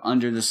think of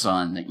under the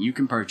sun that you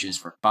can purchase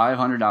for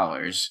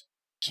 $500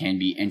 can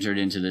be entered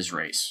into this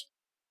race.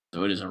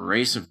 So it is a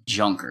race of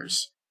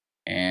junkers.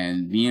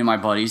 And me and my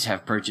buddies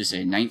have purchased a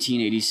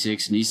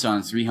 1986 Nissan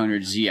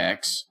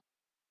 300ZX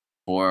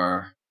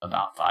for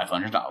about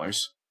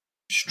 $500.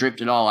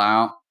 Stripped it all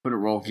out, put a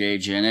roll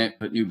cage in it,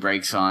 put new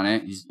brakes on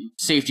it.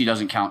 Safety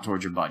doesn't count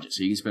towards your budget,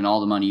 so you can spend all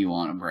the money you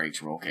want on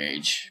brakes, roll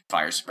cage,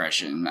 fire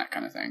suppression, that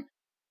kind of thing.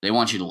 They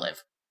want you to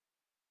live.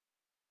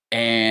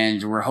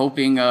 And we're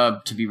hoping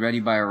to be ready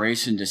by a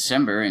race in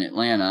December in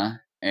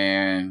Atlanta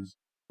and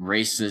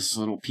race this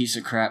little piece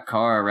of crap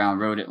car around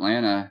Road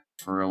Atlanta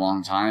for a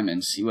long time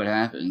and see what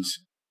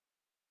happens.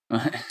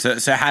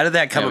 So how did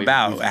that come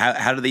about?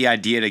 How did the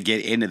idea to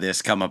get into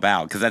this come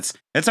about? Because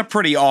that's a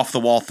pretty off the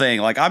wall thing.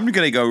 Like, I'm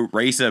gonna go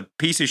race a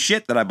piece of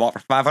shit that I bought for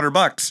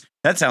 $500.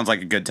 That sounds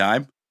like a good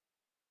time.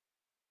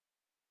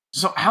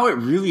 So how it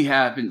really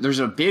happened? There's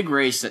a big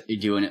race that they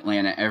do in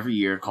Atlanta every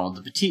year called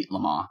the Petit Le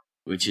Mans,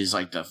 which is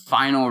like the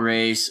final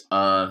race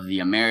of the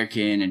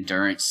American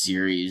Endurance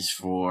Series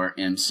for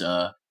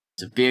IMSA.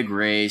 It's a big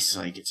race,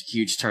 like it's a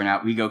huge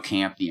turnout. We go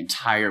camp the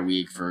entire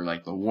week for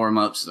like the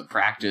warm-ups, the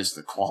practice,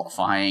 the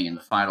qualifying, and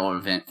the final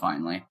event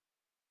finally.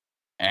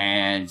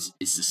 And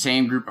it's the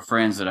same group of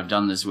friends that I've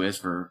done this with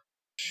for,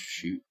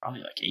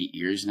 probably like 8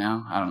 years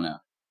now. I don't know.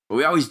 But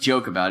we always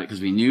joke about it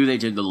because we knew they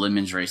did the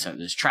Lemons race at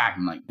this track.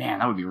 I'm like, man,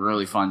 that would be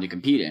really fun to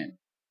compete in.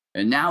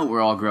 And now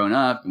we're all grown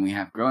up and we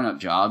have grown-up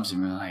jobs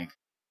and we're like,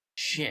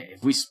 shit,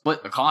 if we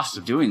split the cost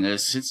of doing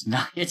this,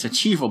 it's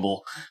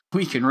achievable.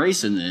 We can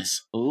race in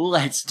this.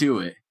 Let's do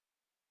it.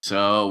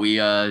 So we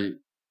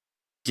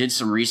did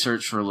some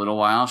research for a little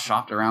while,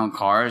 shopped around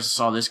cars,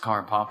 saw this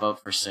car pop up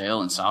for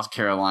sale in South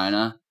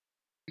Carolina.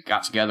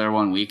 Got together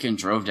one weekend,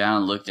 drove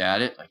down, looked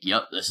at it, like,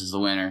 yep, this is the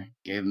winner.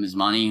 Gave him his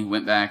money,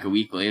 went back a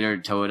week later,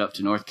 towed it up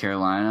to North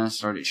Carolina,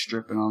 started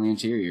stripping all the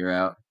interior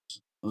out.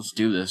 Let's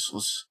do this.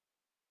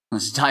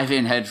 Let's dive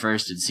in head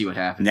first and see what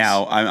happens.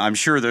 Now, I'm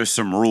sure there's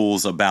some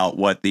rules about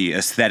what the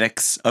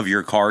aesthetics of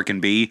your car can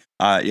be.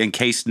 In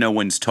case no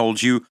one's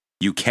told you,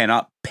 you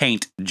cannot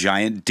paint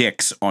giant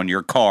dicks on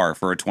your car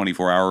for a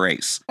 24-hour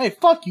race. Hey,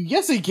 fuck you.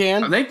 Yes, he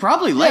can. They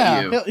probably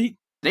let you.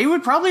 They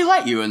would probably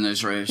let you in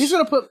this race. He's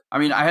gonna put... I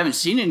mean, I haven't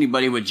seen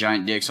anybody with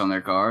giant dicks on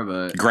their car,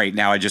 but... Great,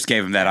 now I just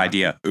gave him that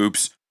idea.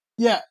 Oops.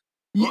 Yeah.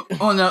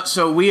 Oh, no,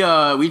 so we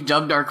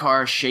dubbed our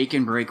car Shake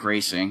and Brake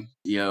Racing,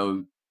 you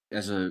know,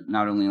 as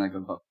not only like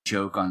a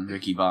joke on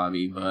Ricky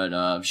Bobby,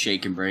 but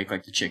shake and brake,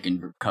 like the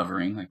chicken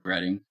covering, like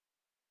breading.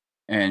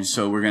 And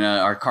so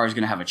our car's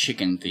gonna have a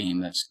chicken theme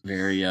that's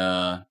very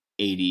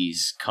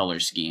 80s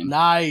color scheme.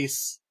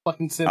 Nice.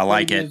 Fucking simple. I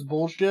like it.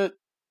 Bullshit.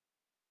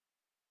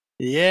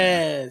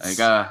 Yes.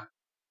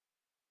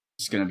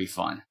 It's gonna be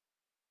fun.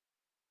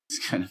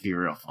 It's gonna be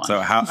real fun.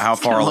 So how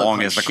far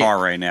along is the car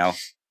right now?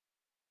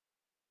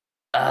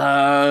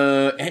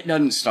 It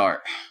doesn't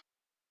start.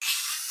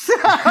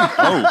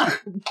 Oh,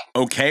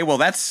 okay. Well,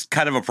 that's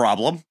kind of a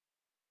problem.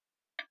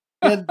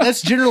 Yeah,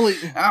 that's generally...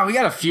 we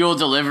got a fuel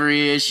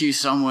delivery issue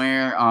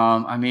somewhere.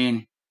 I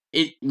mean,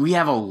 we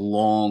have a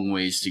long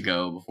ways to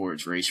go before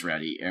it's race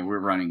ready, and we're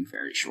running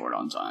very short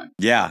on time.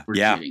 Yeah, we're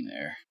getting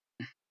there.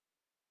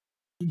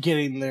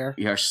 Getting there.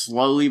 We are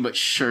slowly but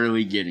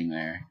surely getting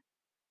there.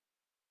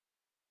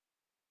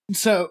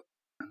 So...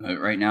 But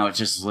right now, it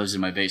just lives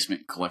in my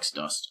basement and collects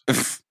dust.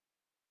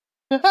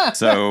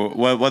 So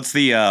what's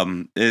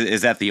the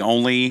is that the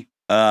only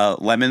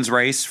Lemons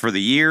race for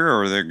the year,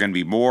 or are there going to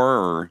be more,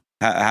 or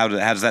how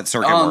does that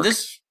circuit work?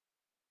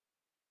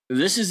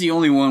 This is the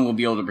only one we'll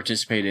be able to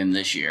participate in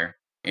this year.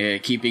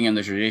 Keeping in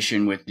the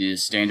tradition with the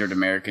standard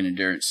American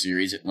Endurance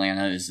Series,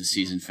 Atlanta is the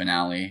season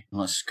finale,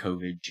 unless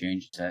COVID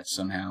changed that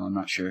somehow. I'm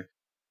not sure,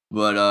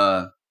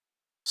 but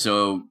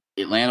so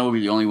Atlanta will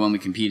be the only one we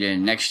compete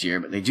in next year.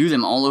 But they do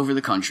them all over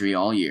the country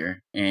all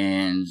year,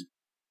 and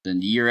then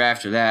the year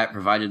after that,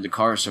 provided the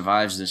car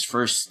survives this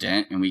first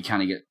stint and we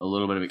kind of get a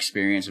little bit of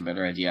experience, a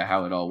better idea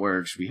how it all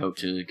works, we hope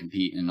to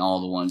compete in all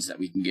the ones that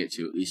we can get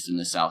to, at least in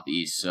the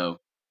Southeast. So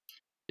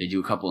they do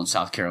a couple in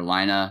South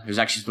Carolina. There's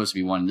actually supposed to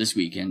be one this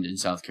weekend in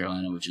South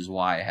Carolina, which is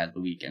why I had the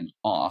weekend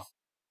off.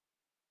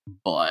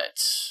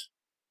 But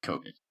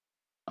COVID.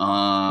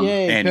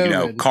 Yay, and,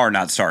 COVID. car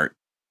not start.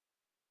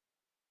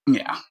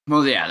 Yeah.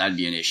 Well, yeah, that'd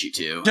be an issue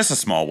too. Just a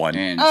small one.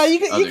 And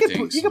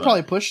You could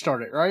probably push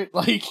start it, right?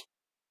 Like,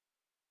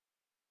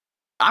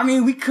 I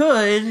mean, we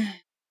could.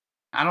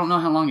 I don't know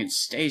how long it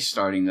stays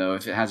starting though.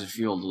 If it has a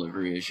fuel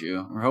delivery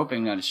issue, we're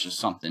hoping that it's just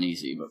something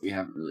easy, but we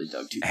haven't really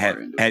dug too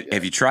far into it yet.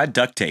 Have you tried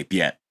duct tape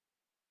yet?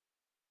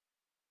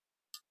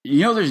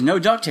 You know, there's no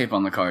duct tape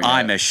on the car yet.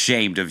 I'm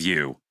ashamed of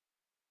you.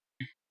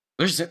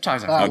 There's zip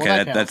ties.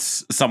 Okay,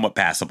 that's somewhat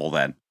passable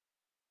then.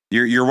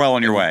 You're well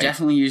on your way.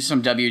 Definitely use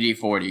some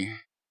WD-40.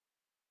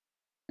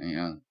 You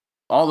know,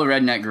 all the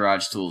redneck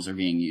garage tools are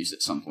being used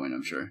at some point,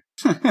 I'm sure.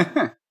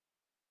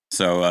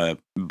 So,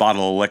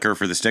 bottle of liquor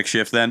for the stick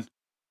shift then?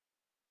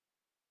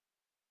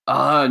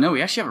 No,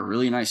 we actually have a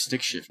really nice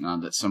stick shift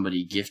knob that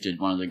somebody gifted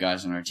one of the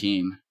guys on our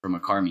team from a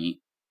car meet.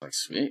 Like,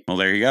 sweet. Well,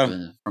 there you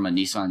go. From a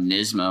Nissan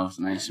Nismo. It's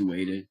nice and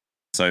weighted.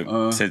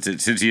 So, since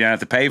you don't have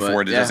to pay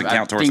for it, it doesn't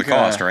count towards the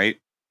cost, right?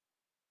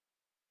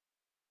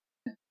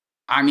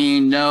 I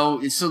mean,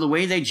 no. So the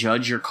way they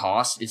judge your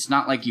cost, it's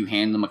not like you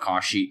hand them a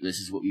cost sheet. This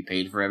is what we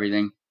paid for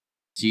everything.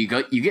 So you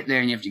get there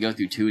and you have to go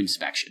through 2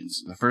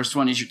 inspections. The first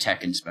one is your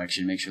tech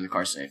inspection, make sure the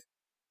car's safe.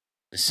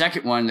 The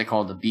second one they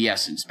call the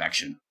BS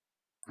inspection.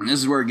 And this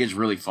is where it gets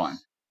really fun.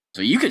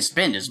 So you could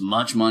spend as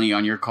much money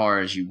on your car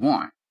as you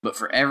want, but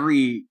for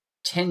every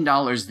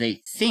 $10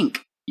 they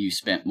think you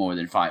spent more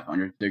than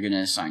 $500, they're going to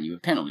assign you a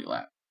penalty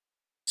lap.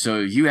 So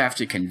you have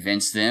to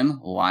convince them,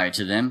 lie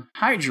to them,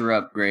 hide your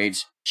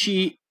upgrades,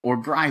 cheat, or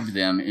bribe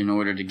them in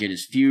order to get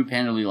as few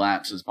penalty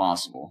laps as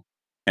possible.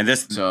 And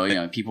this, so, you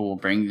know, people will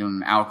bring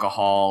them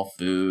alcohol,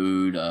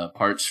 food,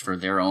 parts for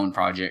their own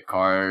project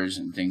cars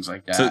and things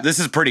like that. So this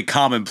is pretty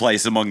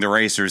commonplace among the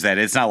racers that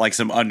it's not like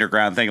some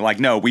underground thing. Like,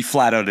 no, we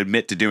flat out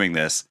admit to doing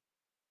this.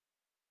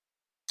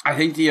 I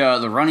think the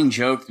running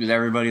joke with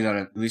everybody that,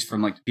 at least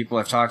from like the people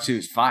I've talked to,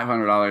 is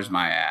 $500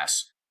 my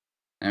ass.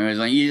 And it was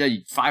like,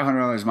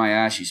 $500 my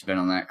ass you spent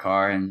on that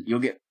car, and you'll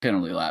get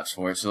penalty laps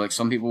for it. So like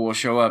some people will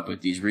show up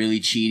with these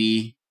really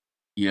cheaty,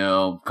 you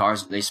know,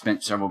 cars that they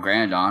spent several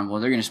grand on. Well,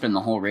 they're going to spend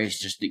the whole race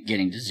just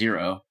getting to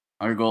zero.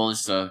 Our goal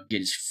is to get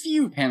as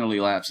few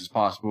penalty laps as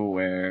possible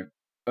where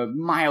a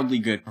mildly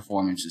good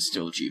performance is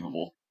still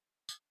achievable.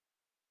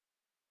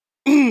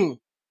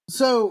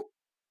 So,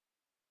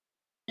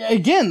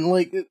 again,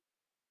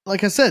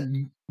 like I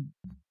said,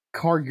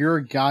 Karg, you're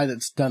a guy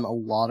that's done a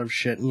lot of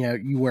shit, and you know,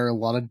 you wear a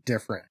lot of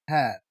different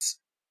hats.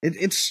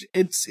 It's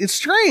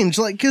strange,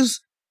 like,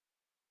 cause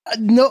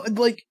no,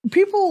 like,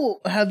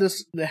 people had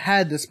this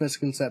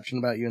misconception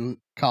about you in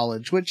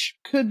college, which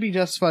could be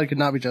justified, could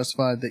not be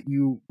justified, that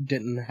you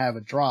didn't have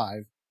a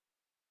drive.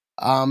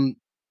 Do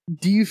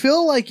you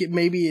feel like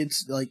maybe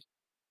it's like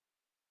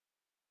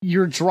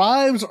your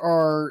drives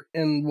are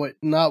in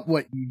not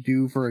what you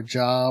do for a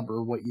job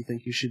or what you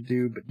think you should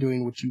do, but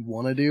doing what you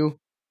want to do?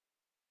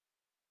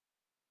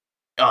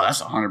 Oh,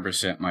 that's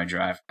 100% my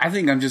drive. I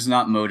think I'm just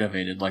not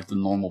motivated like the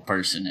normal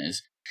person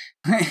is.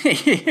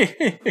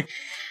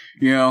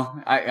 You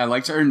know, I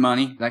like to earn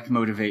money. That can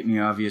motivate me,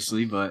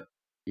 obviously, but,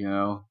 you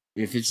know,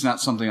 if it's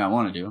not something I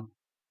want to do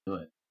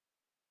it.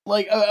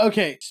 Like,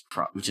 okay.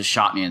 Which just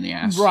shot me in the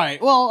ass.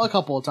 Right. Well, a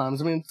couple of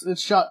times. I mean,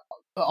 it's shot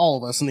all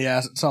of us in the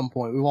ass at some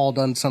point. We've all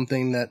done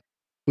something that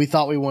we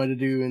thought we wanted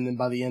to do, and then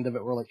by the end of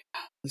it, we're like,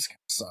 this kind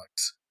of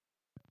sucks.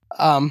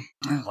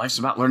 Life's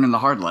about learning the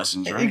hard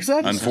lessons, right?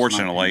 Exactly.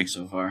 Unfortunately.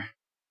 So far.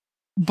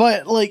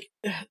 But, like,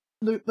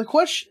 the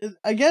question,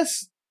 I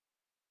guess,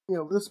 you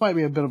know, this might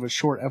be a bit of a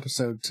short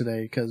episode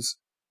today, because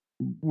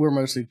we're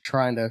mostly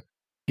trying to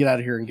get out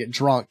of here and get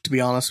drunk, to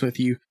be honest with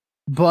you.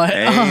 But,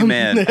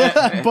 Amen.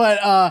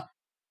 But,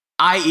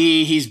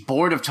 i.e., he's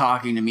bored of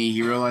talking to me.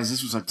 He realized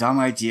this was a dumb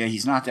idea.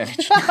 He's not that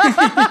interested.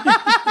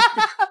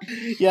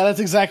 Yeah,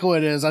 that's exactly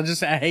what it is.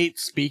 I hate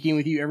speaking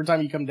with you. Every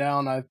time you come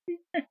down,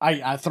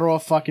 I throw a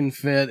fucking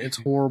fit. It's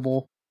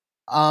horrible.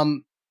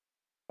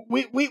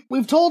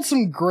 We've told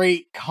some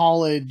great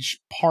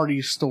college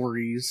party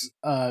stories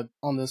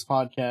on this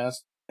podcast,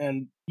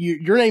 and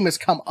your name has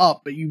come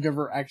up, but you've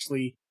never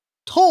actually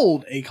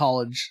told a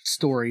college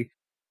story.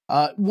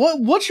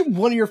 What's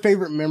one of your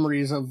favorite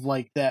memories of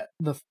like the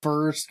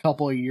first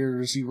couple of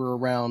years you were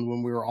around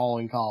when we were all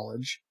in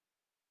college?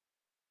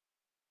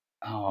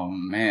 Oh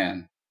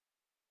man,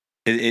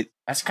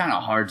 that's kind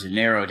of hard to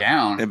narrow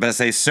down. But I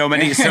say so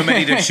many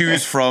to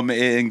choose from,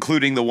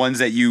 including the ones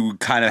that you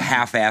kind of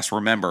half-ass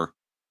remember.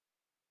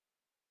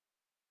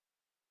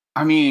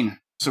 I mean,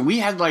 so we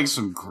had like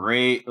some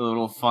great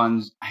little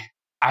fun.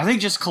 I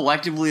think just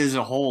collectively as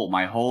a whole,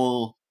 my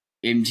whole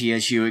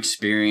MTSU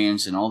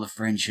experience and all the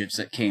friendships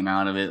that came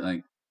out of it,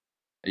 like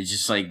it's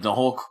just like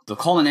the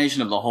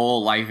culmination of the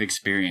whole life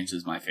experience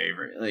is my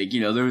favorite. Like,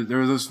 you know, there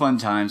were those fun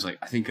times. Like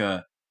I think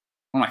one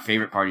of my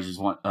favorite parties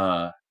was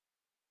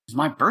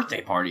my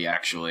birthday party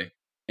actually,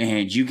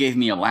 and you gave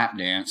me a lap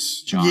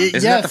dance, John.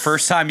 Isn't that the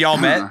first time y'all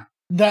met?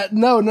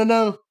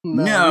 No. We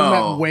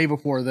met way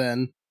before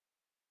then.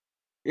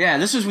 Yeah,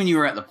 this is when you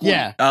were at the pool.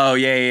 Yeah. Oh,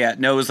 yeah.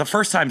 No, it was the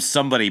first time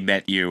somebody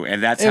met you,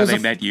 and that's how they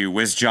met you,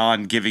 was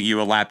John giving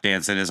you a lap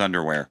dance in his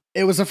underwear.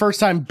 It was the first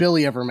time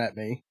Billy ever met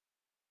me.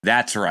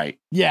 That's right.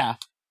 Yeah.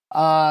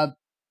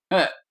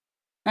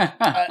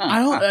 I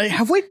don't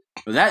have we.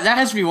 That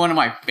has to be one of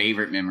my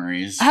favorite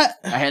memories. I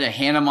had a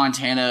Hannah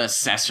Montana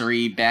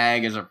accessory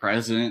bag as a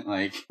present,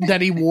 like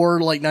that he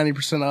wore like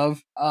 90%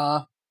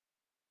 of.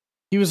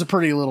 He was a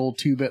pretty little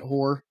 2-bit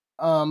whore.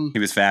 He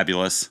was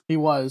fabulous. He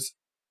was.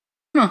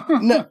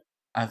 No,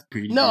 that's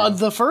pretty. no. Bad.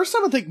 The first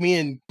time I think me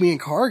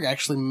and Karg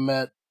actually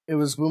met, it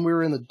was when we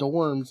were in the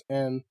dorms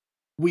and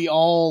we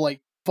all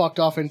like fucked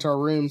off into our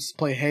rooms to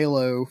play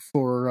Halo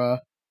for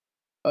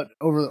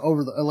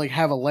over the like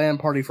have a LAN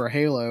party for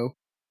Halo.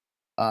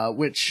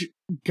 Which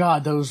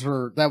God,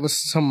 that was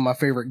some of my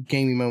favorite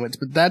gaming moments.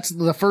 But that's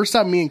the first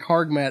time me and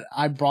Karg met.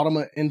 I brought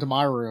him into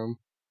my room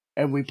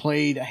and we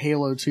played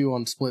Halo 2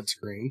 on split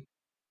screen.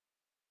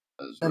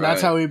 And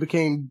that's how we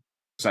became.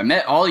 So I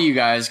met all you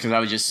guys because I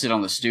would just sit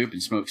on the stoop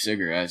and smoke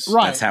cigarettes.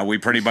 Right. That's how we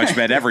pretty much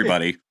met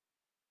everybody.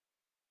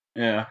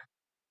 Yeah.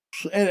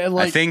 And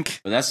like, I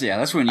think. But that's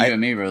when you and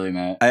me really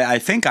met. I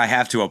think I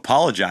have to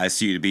apologize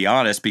to you, to be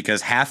honest,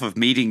 because half of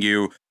meeting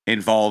you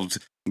involved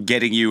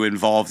getting you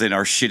involved in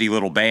our shitty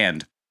little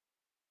band.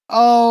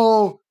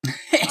 Oh.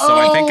 So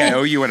I think I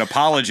owe you an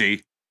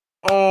apology.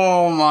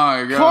 Oh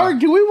my God. Karg,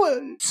 do we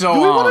want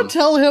to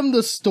tell him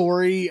the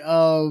story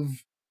of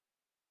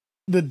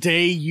the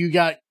day you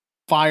got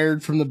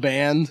fired from the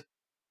band?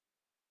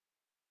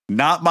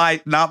 Not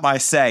my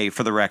say,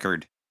 for the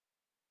record.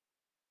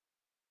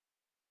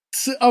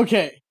 So,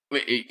 okay.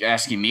 Wait,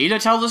 asking me to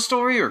tell the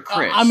story or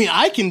Chris? I mean,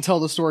 I can tell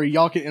the story.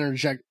 Y'all can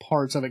interject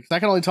parts of it, because I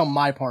can only tell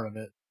my part of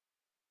it.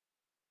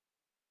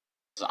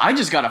 So I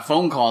just got a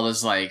phone call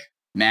that's like,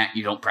 Matt,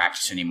 you don't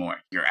practice anymore.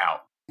 You're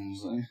out. I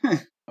was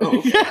like, oh,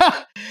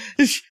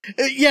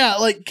 okay. Yeah,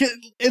 like,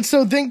 and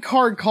so then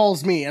Karg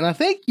calls me, and I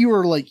think you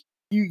were like,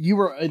 you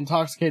were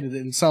intoxicated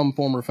in some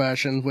form or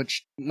fashion,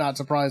 which, not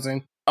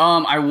surprising.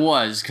 I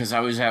was, because I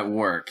was at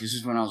work. This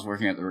is when I was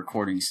working at the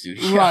recording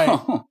studio. Right.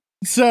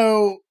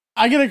 So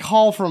I get a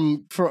call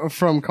from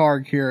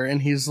Karg here,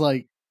 and he's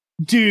like,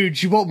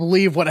 dude, you won't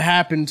believe what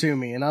happened to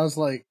me. And I was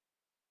like,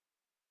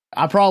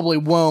 I probably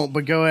won't,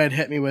 but go ahead,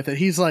 hit me with it.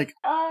 He's like,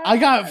 I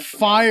got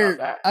fired.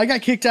 I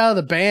got kicked out of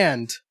the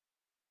band.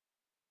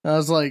 And I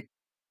was like,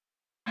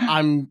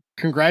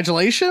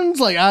 congratulations?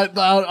 Like,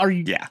 are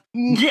you? Yeah.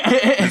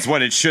 That's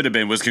what it should have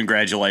been, was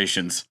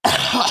congratulations.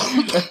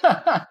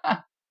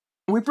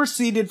 We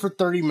proceeded for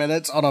 30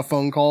 minutes on a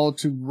phone call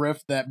to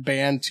riff that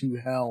band to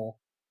hell.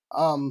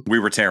 We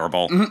were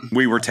terrible.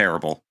 We were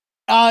terrible.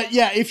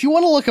 Yeah, if you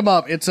want to look them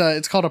up,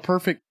 it's called A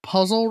Perfect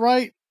Puzzle,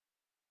 right?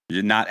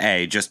 Not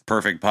just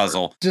Perfect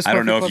Puzzle. Just I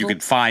don't know Perfect if you Puzzle?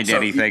 could find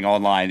anything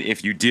online.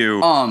 If you do,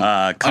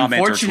 comment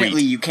unfortunately, or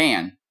tweet. you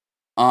can.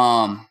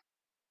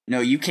 No,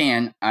 you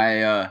can.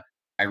 I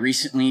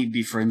recently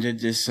befriended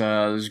this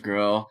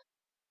girl,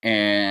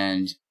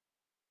 and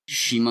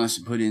she must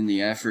have put in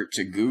the effort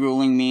to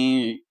Googling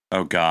me.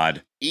 Oh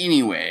God.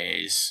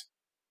 Anyways,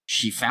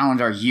 she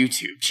found our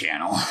YouTube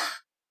channel,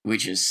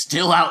 which is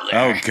still out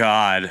there. Oh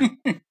God.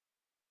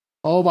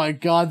 Oh my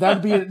God,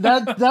 that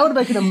would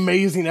make an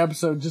amazing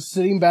episode. Just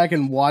sitting back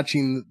and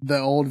watching the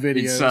old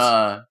videos.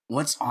 It's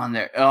what's on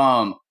there?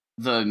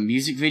 The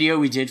music video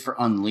we did for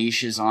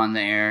Unleash is on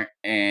there,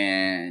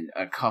 and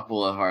a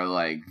couple of our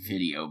like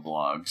video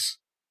blogs.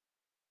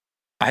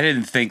 I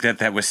didn't think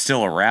that was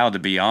still around, to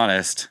be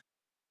honest.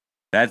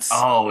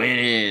 Oh, it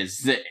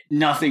is.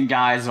 Nothing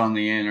dies on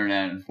the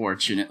internet,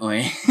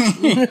 unfortunately.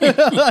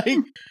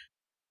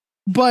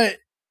 But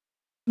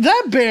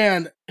that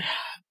band,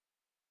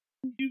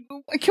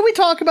 can we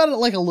talk about it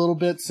like a little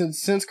bit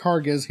since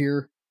Karg is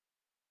here?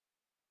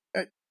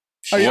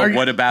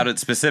 What about it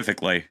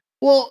specifically?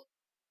 Well,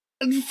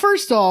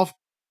 first off,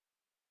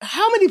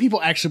 how many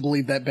people actually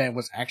believe that band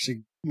was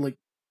actually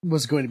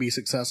was going to be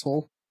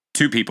successful?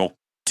 2 people.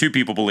 2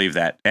 people believe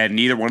that, and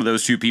neither one of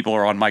those 2 people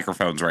are on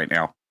microphones right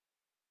now.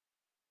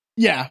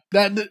 Yeah,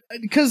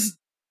 because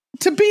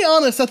to be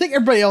honest, I think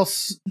everybody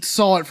else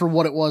saw it for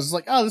what it was.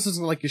 Like, oh, this is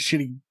like a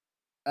shitty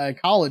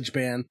college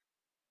band.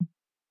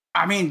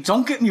 I mean,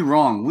 don't get me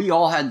wrong. We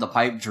all had the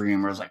pipe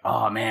dream where it's like,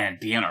 oh man,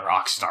 being a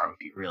rock star would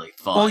be really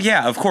fun. Well,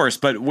 yeah, of course,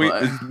 but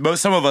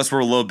some of us were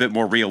a little bit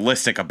more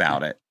realistic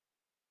about it.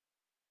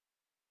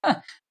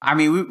 I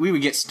mean, we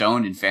would get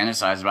stoned and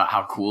fantasize about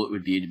how cool it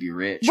would be to be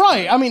rich.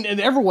 Right. I mean, and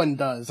everyone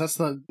does. That's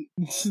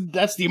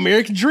the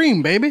American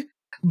dream, baby.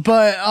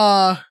 But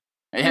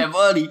yeah,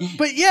 buddy.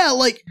 But yeah,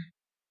 like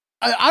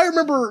I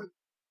remember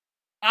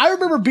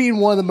being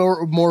one of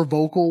the more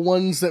vocal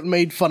ones that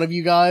made fun of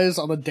you guys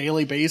on a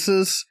daily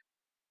basis,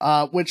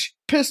 which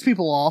pissed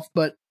people off.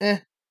 But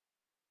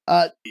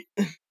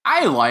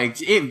I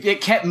liked it. It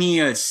kept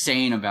me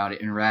sane about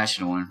it and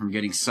rational, and from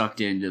getting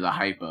sucked into the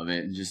hype of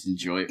it and just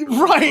enjoy it.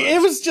 Right.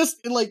 It was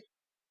just like,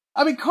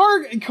 I mean,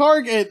 Karg.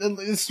 And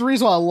it's the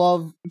reason why I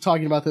love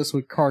talking about this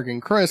with Karg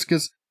and Chris,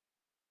 because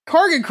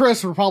Karg and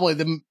Chris were probably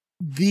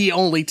the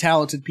only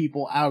talented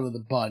people out of the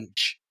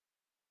bunch.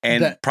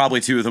 And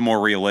probably 2 of the more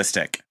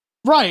realistic.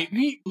 Right.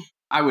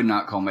 I would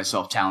not call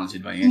myself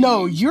talented by any means.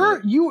 No,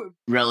 you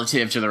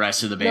relative to the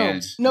rest of the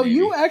band. No,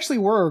 you actually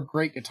were a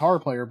great guitar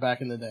player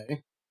back in the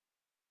day.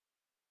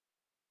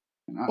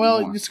 Not Well,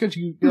 anymore. just because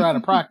you're out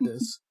of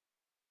practice.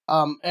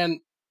 And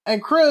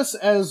Chris,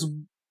 as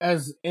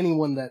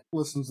anyone that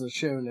listens to the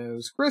show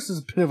knows, Chris is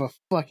a bit of a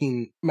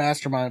fucking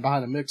mastermind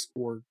behind a mix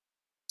board.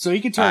 So he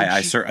can turn.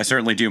 I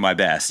certainly do my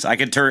best. I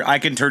can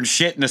turn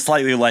shit into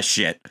slightly less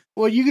shit.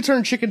 Well, you can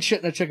turn chicken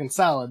shit into chicken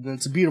salad, and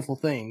it's a beautiful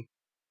thing.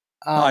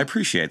 I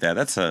appreciate that.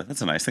 That's a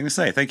nice thing to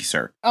say. Thank you,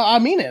 sir. I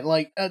mean it.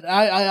 Like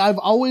I've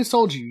always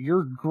told you,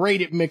 you're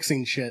great at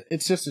mixing shit.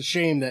 It's just a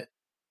shame that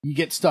you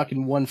get stuck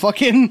in one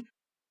fucking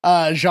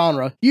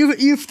genre.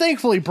 You've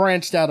thankfully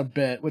branched out a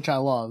bit, which I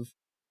love.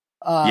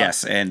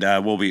 Yes, and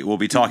we'll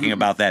be talking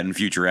about that in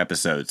future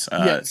episodes.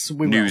 Yes,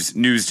 we will.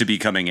 News to be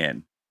coming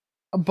in.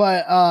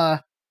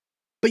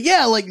 But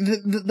yeah, like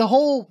the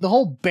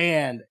whole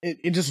band,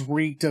 it just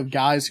reeked of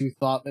guys who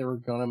thought they were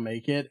gonna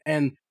make it,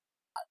 and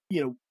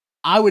you know,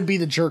 I would be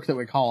the jerk that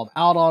would call them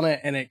out on it,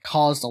 and it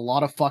caused a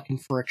lot of fucking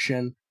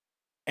friction.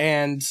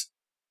 And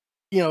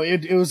you know,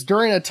 it was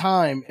during a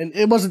time, and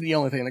it wasn't the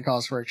only thing that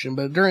caused friction,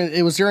 but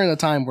it was during a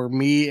time where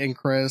me and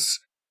Chris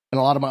and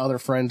a lot of my other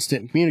friends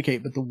didn't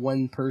communicate, but the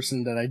one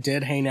person that I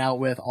did hang out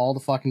with all the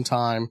fucking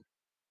time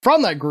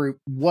from that group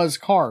was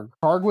Karg.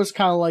 Karg was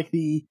kind of like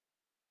the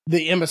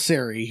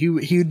emissary. He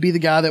would be the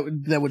guy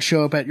that would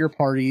show up at your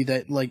party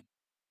that like,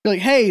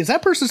 hey, is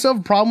that person still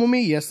have a problem with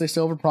me? Yes, they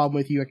still have a problem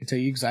with you. I can tell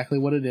you exactly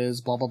what it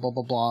is, blah, blah, blah,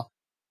 blah, blah.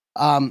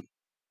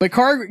 But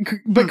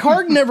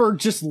Karg never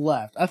just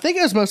left. I think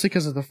it was mostly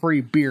because of the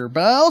free beer,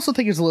 but I also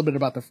think it's a little bit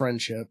about the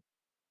friendship.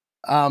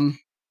 Yeah,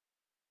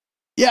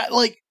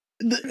 like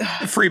the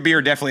free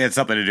beer definitely had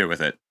something to do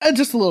with it.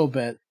 Just a little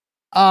bit.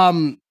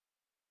 We're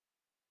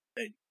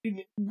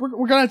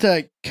gonna have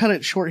to cut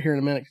it short here in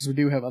a minute because we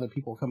do have other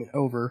people coming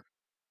over.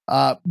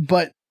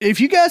 But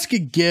if you guys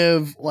could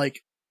give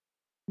like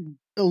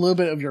a little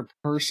bit of your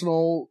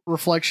personal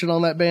reflection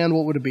on that band,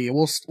 what would it be?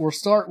 We'll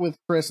start with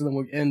Chris and then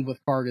we'll end with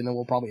Karg and then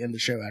we'll probably end the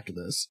show after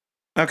this.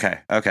 Okay.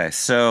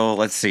 So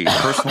let's see.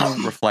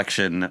 Personal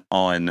reflection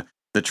on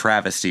the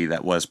travesty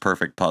that was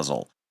Perfect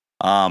Puzzle.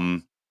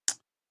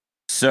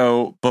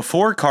 So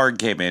before Karg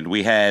came in,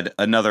 we had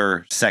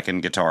another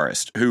second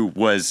guitarist who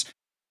was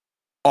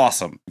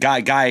awesome.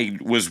 Guy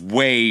was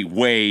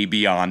way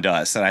beyond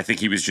us, and I think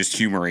he was just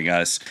humoring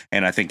us,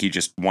 and I think he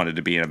just wanted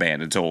to be in a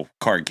band until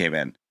Karg came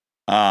in.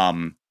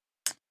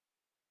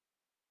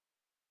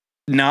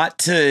 Not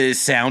to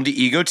sound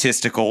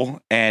egotistical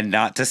and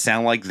not to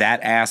sound like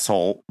that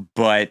asshole,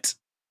 but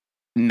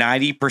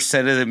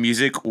 90% of the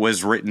music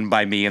was written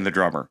by me and the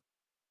drummer.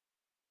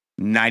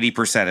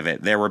 90% of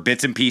it. There were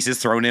bits and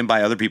pieces thrown in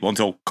by other people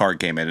until Karg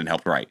came in and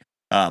helped write.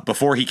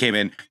 Before he came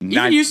in,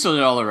 even you still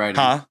did all the writing.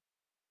 Huh?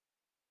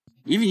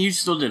 Even you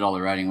still did all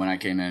the writing when I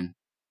came in.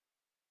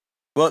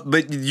 Well,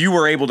 but you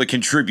were able to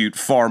contribute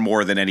far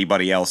more than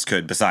anybody else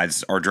could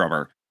besides our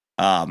drummer.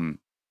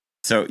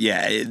 So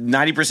yeah,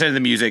 90% of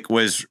the music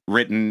was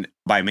written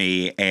by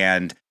me,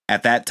 and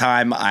at that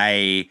time,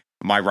 my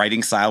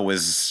writing style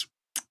was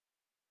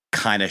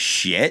kind of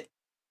shit.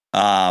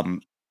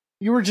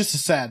 You were just a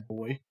sad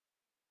boy.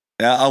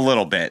 A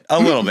little bit.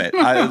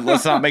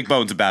 Let's not make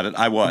bones about it.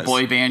 I was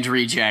boy band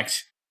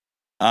reject.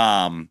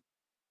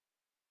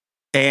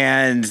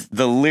 And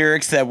the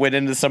lyrics that went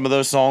into some of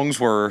those songs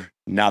were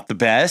not the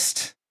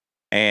best,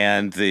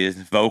 and the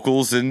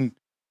vocals in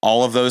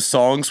all of those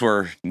songs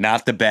were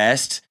not the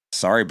best.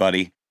 Sorry,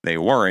 buddy, they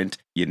weren't.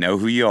 You know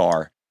who you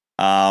are.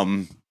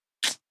 I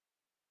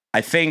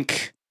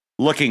think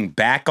looking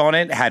back on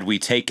it, had we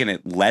taken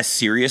it less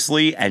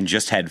seriously and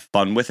just had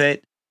fun with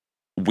it,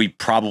 we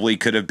probably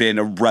could have been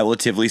a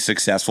relatively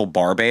successful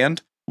bar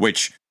band,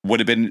 which would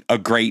have been a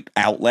great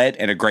outlet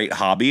and a great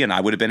hobby, and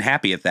I would have been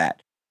happy at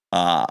that.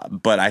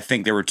 But I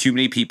think there were too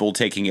many people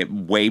taking it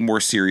way more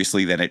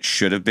seriously than it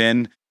should have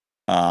been.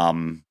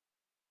 And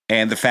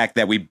the fact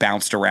that we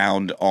bounced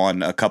around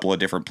on a couple of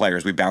different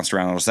players. We bounced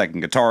around on a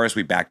second guitarist.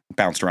 We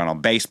bounced around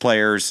on bass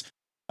players.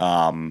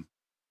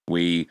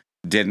 We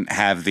didn't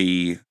have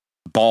the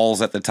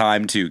balls at the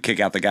time to kick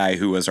out the guy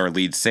who was our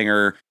lead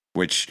singer,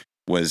 which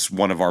was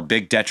one of our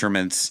big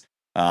detriments.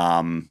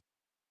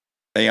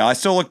 I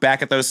still look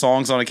back at those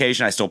songs on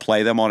occasion. I still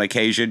play them on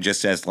occasion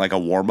just as like a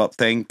warm-up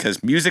thing,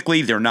 because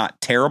musically they're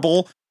not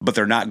terrible, but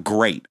they're not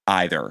great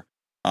either.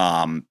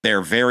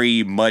 They're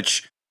very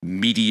much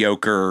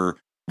mediocre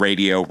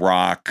radio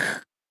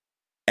rock-esque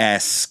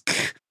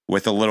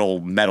with a little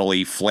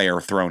metal-y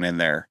flair thrown in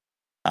there.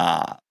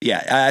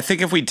 I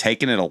think if we'd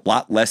taken it a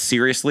lot less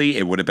seriously,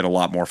 it would have been a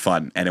lot more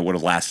fun, and it would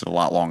have lasted a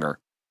lot longer.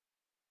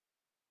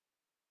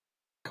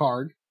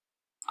 Karg.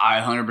 I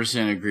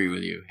 100% agree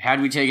with you.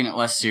 Had we taken it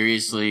less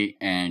seriously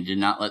and did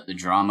not let the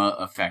drama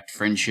affect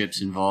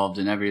friendships involved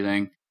and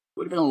everything, it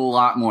would have been a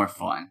lot more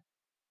fun.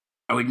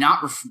 I would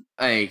not,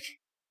 I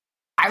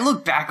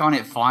look back on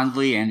it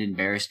fondly and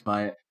embarrassed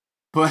by it,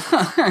 but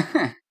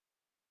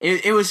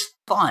it was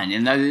fun.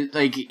 And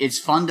it's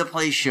fun to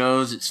play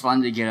shows. It's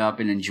fun to get up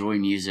and enjoy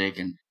music.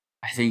 And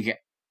I think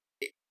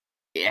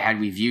had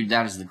we viewed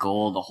that as the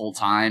goal the whole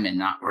time and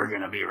not, we're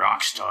going to be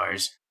rock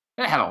stars,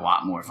 I had a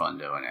lot more fun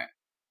doing it.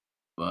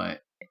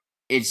 But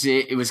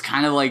it was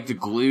kind of like the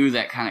glue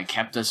that kind of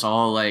kept us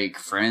all like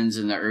friends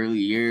in the early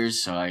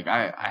years. So like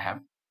I have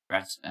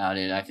that's about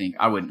it. I think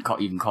I wouldn't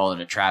even call it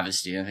a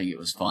travesty. I think it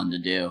was fun to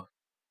do.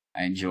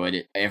 I enjoyed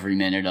it, every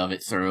minute of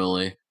it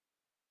thoroughly,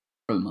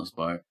 for the most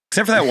part.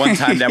 Except for that one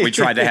time that we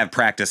tried to have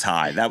practice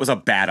high. That was a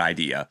bad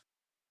idea.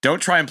 Don't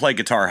try and play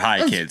guitar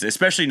high, kids,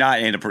 especially not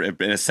in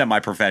a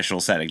semi-professional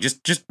setting.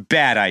 Just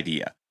bad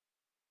idea.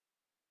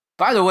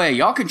 By the way,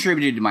 y'all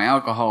contributed to my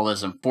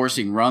alcoholism,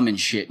 forcing rum and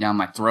shit down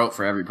my throat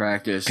for every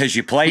practice. Because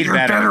you played You're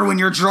better when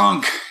you're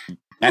drunk.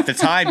 At the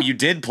time, you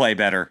did play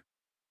better.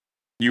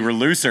 You were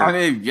looser. I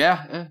mean,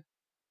 yeah.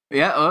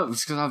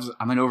 It's because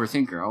I'm an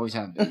overthinker. I always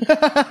have been.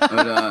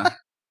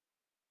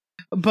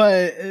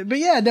 But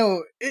yeah,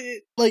 no,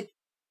 like,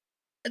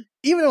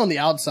 even on the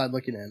outside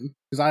looking in,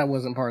 because I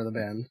wasn't part of the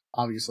band,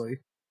 obviously.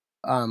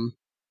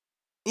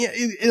 Yeah,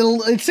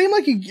 it seemed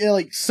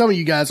like some of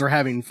you guys are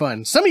having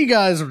fun. Some of you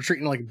guys are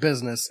treating it like a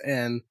business,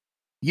 and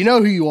you know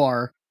who you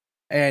are,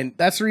 and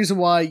that's the reason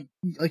why,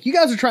 like, you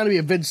guys are trying to be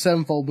Avenged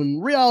Sevenfold, when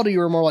in reality you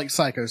were more like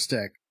Psycho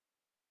Stick.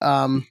 We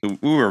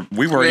weren't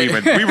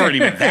even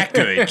that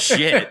good.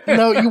 Shit.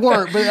 No, you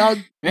weren't. But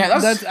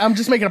I'm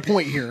just making a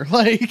point here.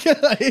 Like,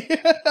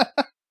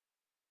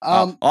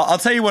 I'll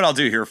tell you what I'll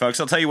do here,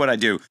 folks. I'll tell you what I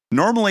do.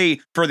 Normally,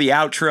 for the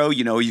outro,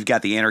 you've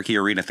got the Anarchy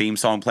Arena theme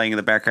song playing in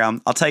the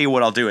background. I'll tell you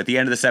what I'll do. At the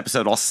end of this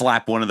episode, I'll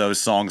slap one of those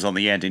songs on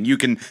the end, and you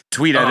can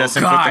tweet at us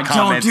and put the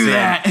comments in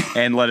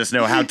and let us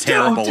know how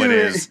terrible it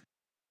is.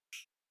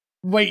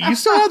 Wait, you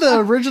still have the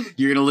original?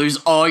 You're going to lose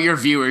all your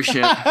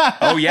viewership.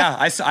 Oh, yeah.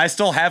 I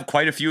still have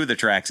quite a few of the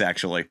tracks,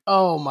 actually.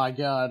 Oh, my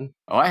God.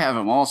 Oh, I have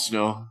them all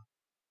still.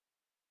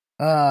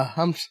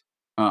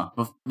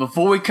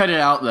 Before we cut it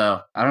out,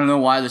 though, I don't know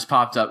why this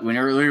popped up.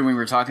 Earlier when we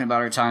were talking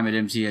about our time at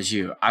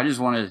MTSU,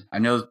 I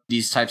know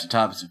these types of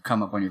topics have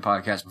come up on your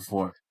podcast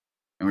before,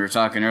 and we were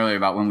talking earlier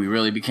about when we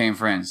really became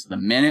friends. The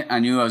minute I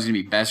knew I was going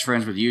to be best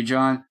friends with you,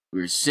 John,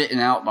 we were sitting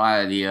out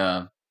by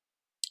the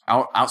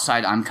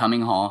outside I'm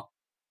Coming Hall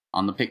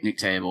on the picnic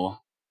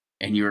table,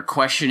 and you were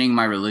questioning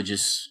my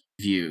religious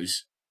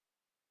views.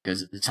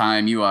 Because at the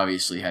time, you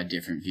obviously had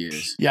different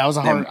views. Yeah, I was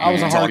a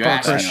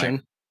hardcore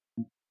Christian.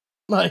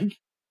 Like,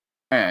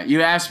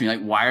 you asked me, like,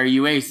 why are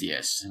you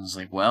atheist? And I was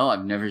like, well,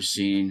 I've never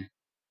seen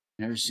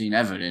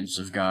evidence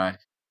of God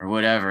or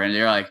whatever. And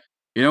they're like,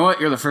 you know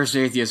what? You're the first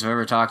atheist I've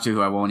ever talked to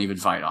who I won't even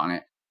fight on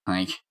it.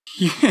 Like,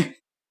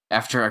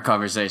 after our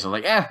conversation, I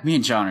was like, me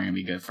and John are gonna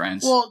be good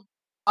friends. Well,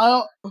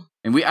 I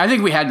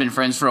think we had been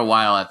friends for a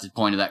while at the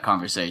point of that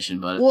conversation,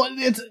 but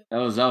that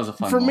was a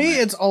fun. For moment. me,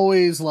 it's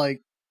always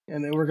like,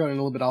 and we're going a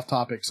little bit off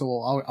topic, so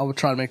I will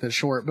try to make this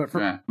short. But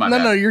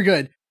no, you're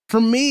good. For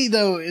me,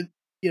 though,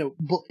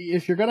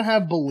 if you're gonna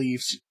have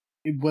beliefs,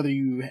 whether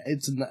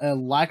it's a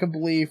lack of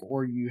belief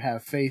or you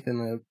have faith in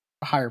a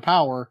higher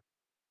power,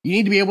 you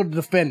need to be able to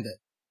defend it.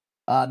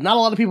 Not a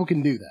lot of people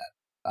can do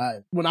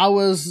that. When I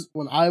was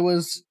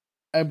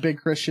a big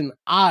Christian,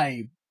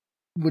 I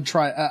would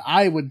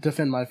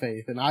defend my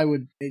faith, and I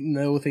would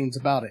know things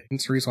about it.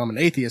 It's the reason I'm an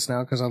atheist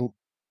now, because I've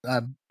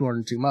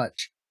learned too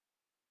much.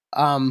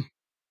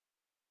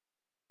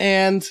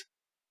 And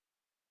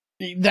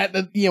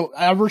that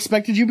I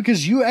respected you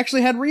because you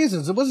actually had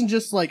reasons. It wasn't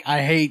just like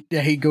I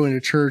hate going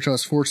to church. I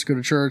was forced to go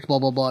to church. Blah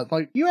blah blah.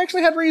 Like, you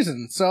actually had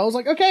reasons. So I was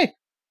like, okay,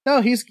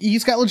 no,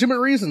 he's got legitimate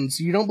reasons.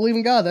 You don't believe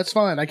in God. That's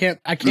fine. I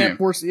can't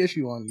force the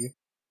issue on you.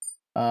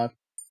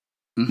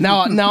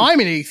 Now I'm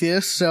an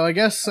atheist, so I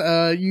guess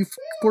you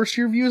forced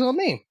your views on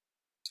me.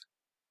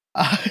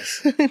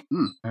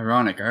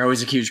 Ironic. I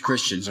always accuse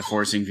Christians of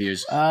forcing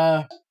views.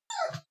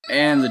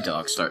 And the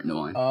dog's starting to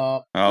whine.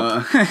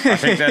 I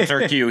think that's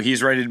our cue.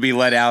 He's ready to be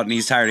let out, and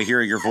he's tired of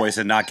hearing your voice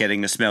and not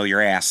getting to smell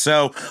your ass.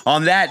 So,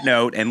 on that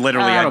note, and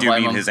literally I do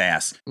mean his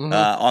ass,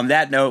 on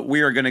that note,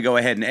 we are going to go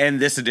ahead and end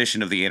this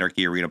edition of the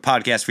Anarchy Arena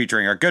podcast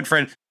featuring our good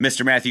friend,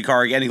 Mr. Matthew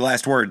Karg. Any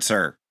last words,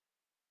 sir?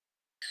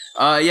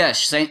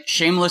 Yes,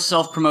 shameless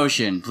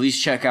self-promotion. Please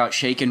check out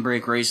Shake and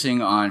Break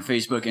Racing on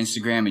Facebook,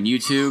 Instagram, and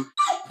YouTube.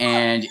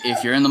 And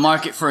if you're in the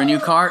market for a new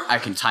car, I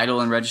can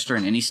title and register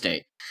in any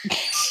state.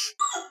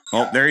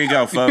 Well, there you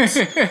go, folks.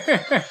 So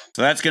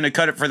that's going to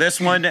cut it for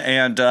this one.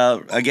 And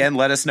again,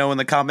 let us know in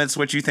the comments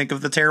what you think of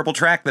the terrible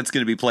track that's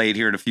going to be played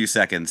here in a few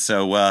seconds.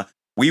 So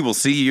we will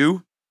see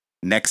you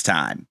next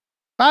time.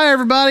 Bye,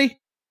 everybody.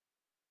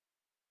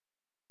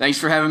 Thanks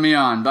for having me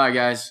on. Bye,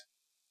 guys.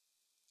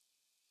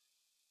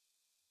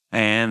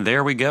 And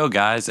there we go,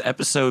 guys.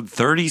 Episode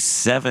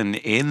 37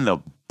 in the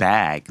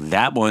bag.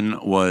 That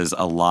one was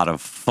a lot of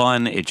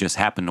fun. It just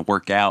happened to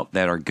work out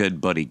that our good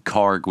buddy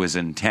Karg was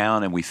in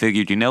town, and we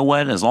figured, you know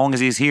what? As long as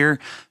he's here,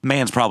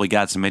 man's probably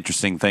got some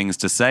interesting things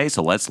to say,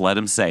 so let's let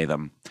him say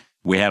them.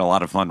 We had a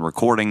lot of fun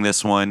recording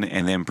this one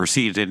and then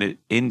proceeded it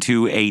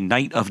into a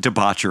night of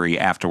debauchery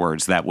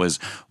afterwards. That was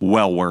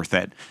well worth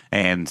it.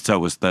 And so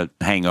was the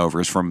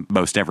hangovers from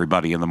most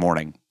everybody in the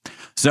morning.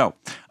 So,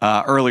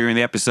 earlier in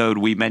the episode,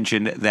 we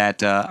mentioned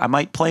that I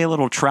might play a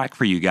little track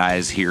for you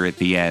guys here at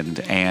the end.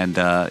 And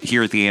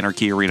here at the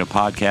Anarchy Arena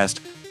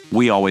podcast,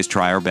 we always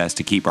try our best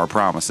to keep our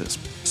promises.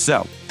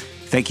 So,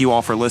 Thank you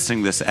all for listening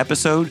to this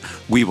episode.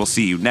 We will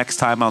see you next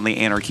time on the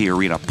Anarchy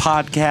Arena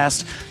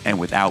podcast. And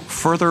without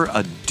further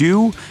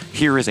ado,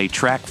 here is a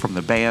track from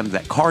the band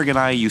that Karg and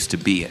I used to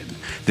be in.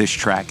 This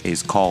track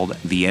is called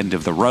The End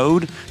of the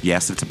Road.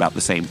 Yes, it's about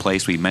the same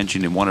place we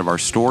mentioned in one of our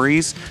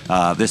stories.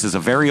 This is a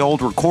very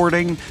old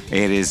recording.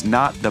 It is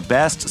not the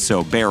best,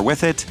 so bear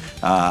with it.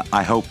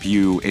 I hope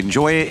you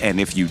enjoy it, and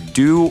if you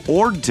do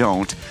or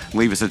don't,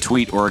 leave us a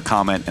tweet or a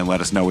comment and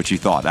let us know what you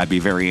thought. I'd be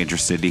very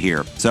interested to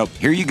hear. So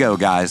here you go,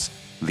 guys.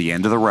 The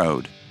End of the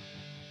Road.